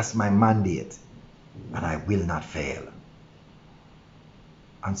 That's my mandate, and I will not fail.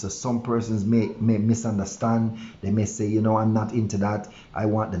 And so some persons may misunderstand. They may say, you know, I'm not into that. I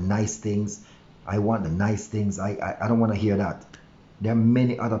want the nice things. I want the nice things. I don't want to hear that. There are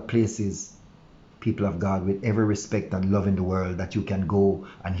many other places, people of God, with every respect and love in the world, that you can go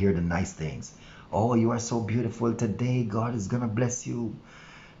and hear the nice things. Oh, you are so beautiful today. God is going to bless you.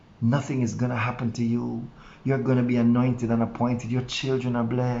 Nothing is going to happen to you. You're going to be anointed and appointed. Your children are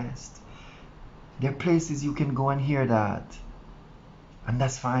blessed. There are places you can go and hear that. And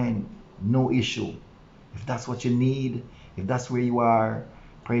that's fine, no issue. If that's what you need, if that's where you are,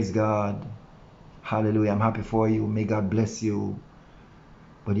 praise God. Hallelujah, I'm happy for you. May God bless you.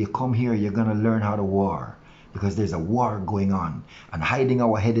 But you come here, you're going to learn how to war, because there's a war going on. And hiding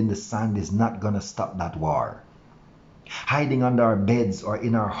our head in the sand is not going to stop that war. Hiding under our beds or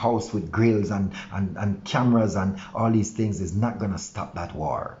in our house with grills and cameras and all these things is not going to stop that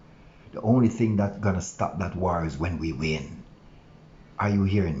war. The only thing that's going to stop that war is when we win. Are you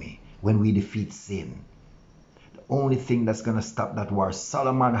hearing me? When we defeat sin. The only thing that's going to stop that war.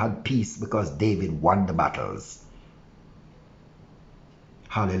 Solomon had peace because David won the battles.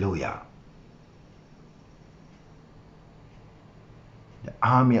 Hallelujah. The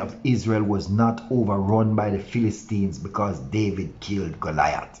army of Israel was not overrun by the Philistines because David killed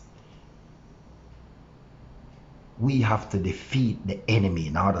Goliath. We have to defeat the enemy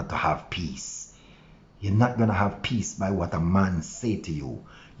in order to have peace. You're not going to have peace by what a man say to you.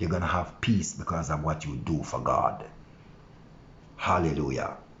 You're going to have peace because of what you do for God.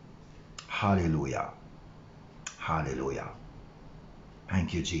 Hallelujah. Hallelujah. Hallelujah.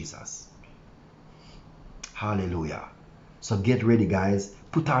 Thank you, Jesus. Hallelujah. So get ready, guys.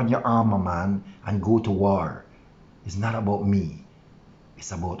 Put on your armor, man, and go to war. It's not about me.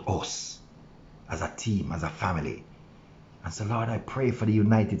 It's about us as a team, as a family. And so, Lord, I pray for the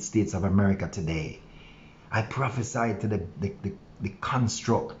United States of America today. I prophesy to the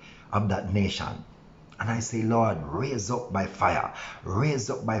construct of that nation. And I say, Lord, raise up by fire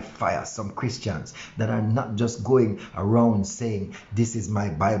some Christians that are not just going around saying, this is my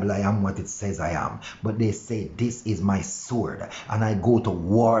Bible, I am what it says I am. But they say, this is my sword. And I go to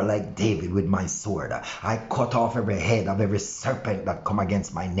war like David with my sword. I cut off every head of every serpent that come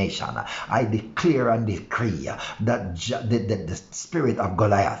against my nation. I declare and decree that the spirit of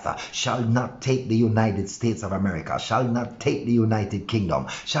Goliath shall not take the United States of America, shall not take the United Kingdom,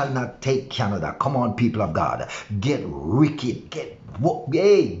 shall not take Canada. Come on, people of God, get wicked,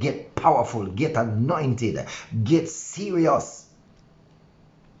 get powerful, get anointed, get serious.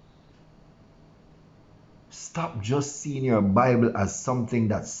 Stop just seeing your Bible as something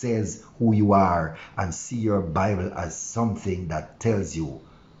that says who you are, and see your Bible as something that tells you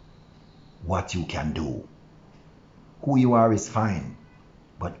what you can do. Who you are is fine.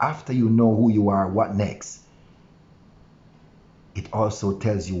 But after you know who you are, what next? It also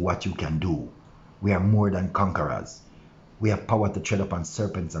tells you what you can do. We are more than conquerors. We have power to tread upon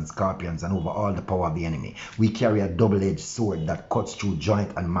serpents and scorpions and over all the power of the enemy. We carry a double-edged sword that cuts through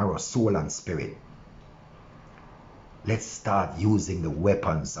joint and marrow, soul and spirit. Let's start using the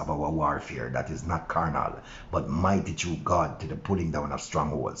weapons of our warfare that is not carnal, but mighty through God to the pulling down of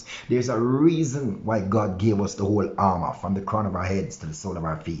strongholds. There's a reason why God gave us the whole armor from the crown of our heads to the sole of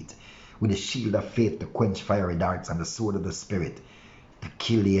our feet, with the shield of faith to quench fiery darts and the sword of the Spirit to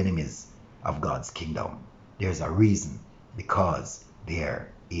kill the enemies of God's kingdom. There's a reason, because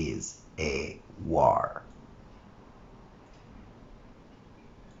there is a war.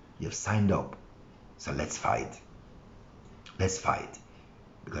 You've signed up, so let's fight. Let's fight,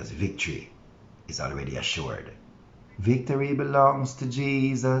 because victory is already assured. Victory belongs to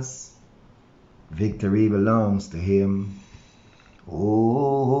Jesus. Victory belongs to him.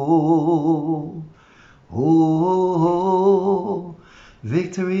 Oh, oh,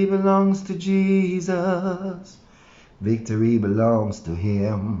 victory belongs to Jesus. Victory belongs to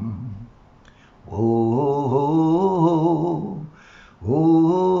him. Oh,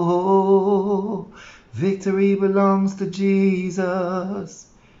 oh, victory belongs to Jesus,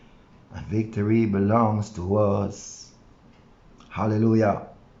 and victory belongs to us. Hallelujah.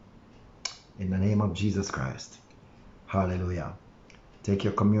 In the name of Jesus Christ. Hallelujah. Take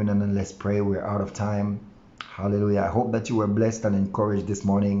your communion and let's pray. We're out of time. Hallelujah. I hope that you were blessed and encouraged this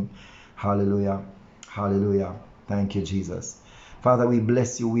morning. Hallelujah. Hallelujah. Thank you, Jesus. Father, we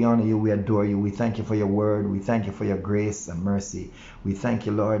bless you, we honor you, we adore you. We thank you for your word. We thank you for your grace and mercy. We thank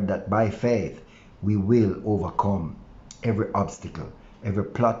you, Lord, that by faith we will overcome every obstacle, every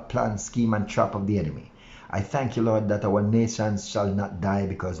plot, plan, scheme, and trap of the enemy. I thank you, Lord, that our nations shall not die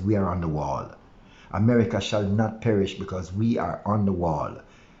because we are on the wall. America shall not perish because we are on the wall.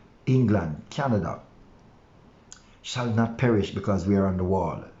 England, Canada shall not perish because we are on the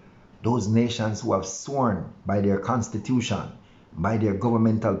wall. Those nations who have sworn by their constitution, by their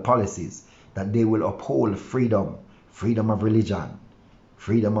governmental policies, that they will uphold freedom, freedom of religion,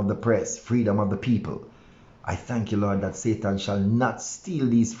 freedom of the press, freedom of the people. I thank you, Lord, that Satan shall not steal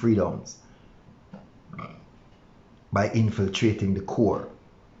these freedoms by infiltrating the core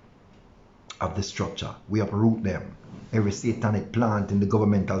of the structure. We uproot them. Every satanic plant in the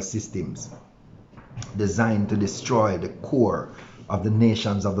governmental systems designed to destroy the core of the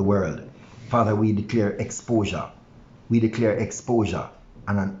nations of the world. Father, we declare exposure. We declare exposure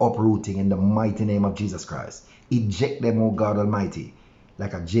and an uprooting in the mighty name of Jesus Christ. Eject them, O God Almighty,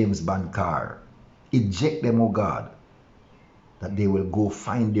 like a James Bond car. Eject them, O God, that they will go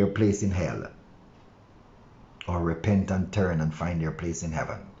find their place in hell, or repent and turn and find their place in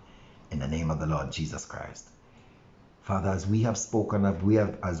heaven. In the name of the Lord Jesus Christ. Father, as we have spoken,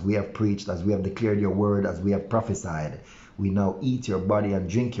 as we have preached, as we have declared your word, as we have prophesied, we now eat your body and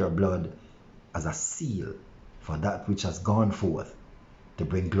drink your blood as a seal for that which has gone forth to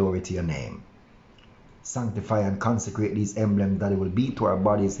bring glory to your name. Sanctify and consecrate these emblems that it will be to our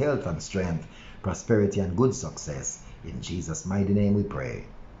bodies health and strength, prosperity and good success. In Jesus' mighty name we pray.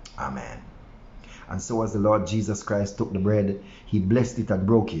 Amen. And so as the Lord Jesus Christ took the bread, he blessed it and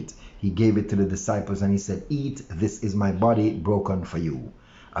broke it. He gave it to the disciples and he said, "Eat, this is my body broken for you.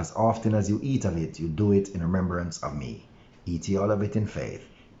 As often as you eat of it, you do it in remembrance of me. Eat ye all of it in faith.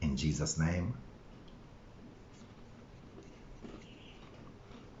 In Jesus' name."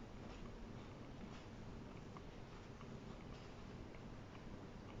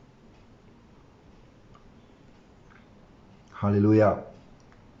 Hallelujah.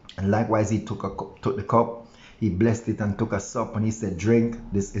 And likewise he took the cup, he blessed it and took a sup, and he said, "Drink,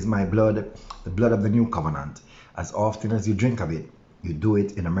 this is my blood, the blood of the new covenant. As often as you drink of it, you do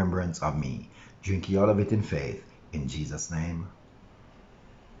it in remembrance of me. Drink ye all of it in faith. In Jesus' name."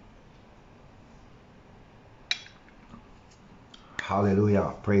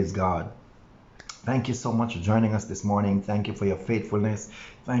 Hallelujah. Praise God. Thank you so much for joining us this morning. Thank you for your faithfulness.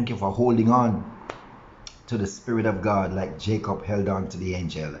 Thank you for holding on to the Spirit of God like Jacob held on to the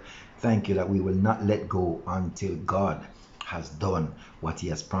angel. Thank you that we will not let go until God has done what he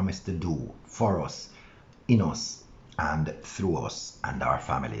has promised to do for us, in us, and through us and our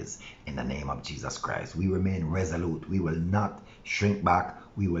families. In the name of Jesus Christ, we remain resolute. We will not shrink back.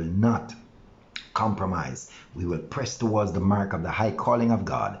 We will not compromise. We will press towards the mark of the high calling of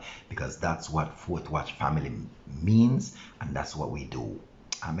God, because that's what Fourth Watch family means, and that's what we do.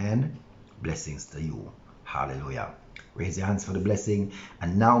 Amen. Blessings to you. Hallelujah. Raise your hands for the blessing.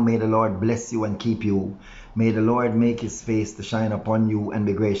 And now may the Lord bless you and keep you. May the Lord make his face to shine upon you and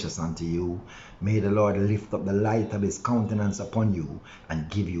be gracious unto you. May the Lord lift up the light of his countenance upon you and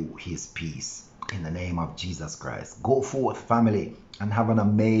give you his peace. In the name of Jesus Christ. Go forth, family, and have an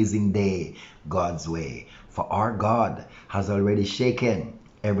amazing day God's way. For our God has already shaken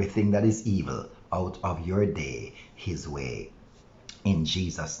everything that is evil out of your day his way. In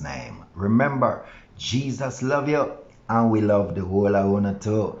Jesus' name. Remember, Jesus love you and we love the whole Arona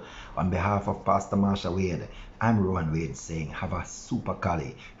too. On behalf of Pastor Wade, I'm Rowan Wade saying have a super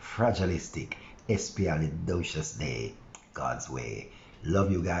cali, fragilistic, espialidocious day God's way.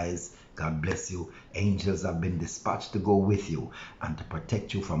 Love you guys. God bless you. Angels have been dispatched to go with you and to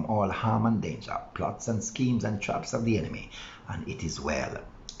protect you from all harm and danger, plots and schemes and traps of the enemy. And it is well.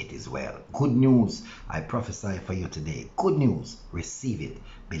 It is well. Good news. I prophesy for you today. Good news. Receive it.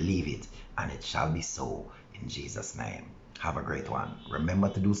 Believe it. And it shall be so in Jesus' name. Have a great one. Remember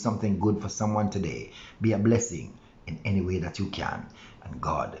to do something good for someone today. Be a blessing in any way that you can. And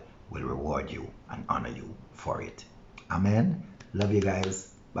God will reward you and honor you for it. Amen. Love you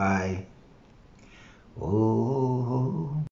guys. Bye. Oh.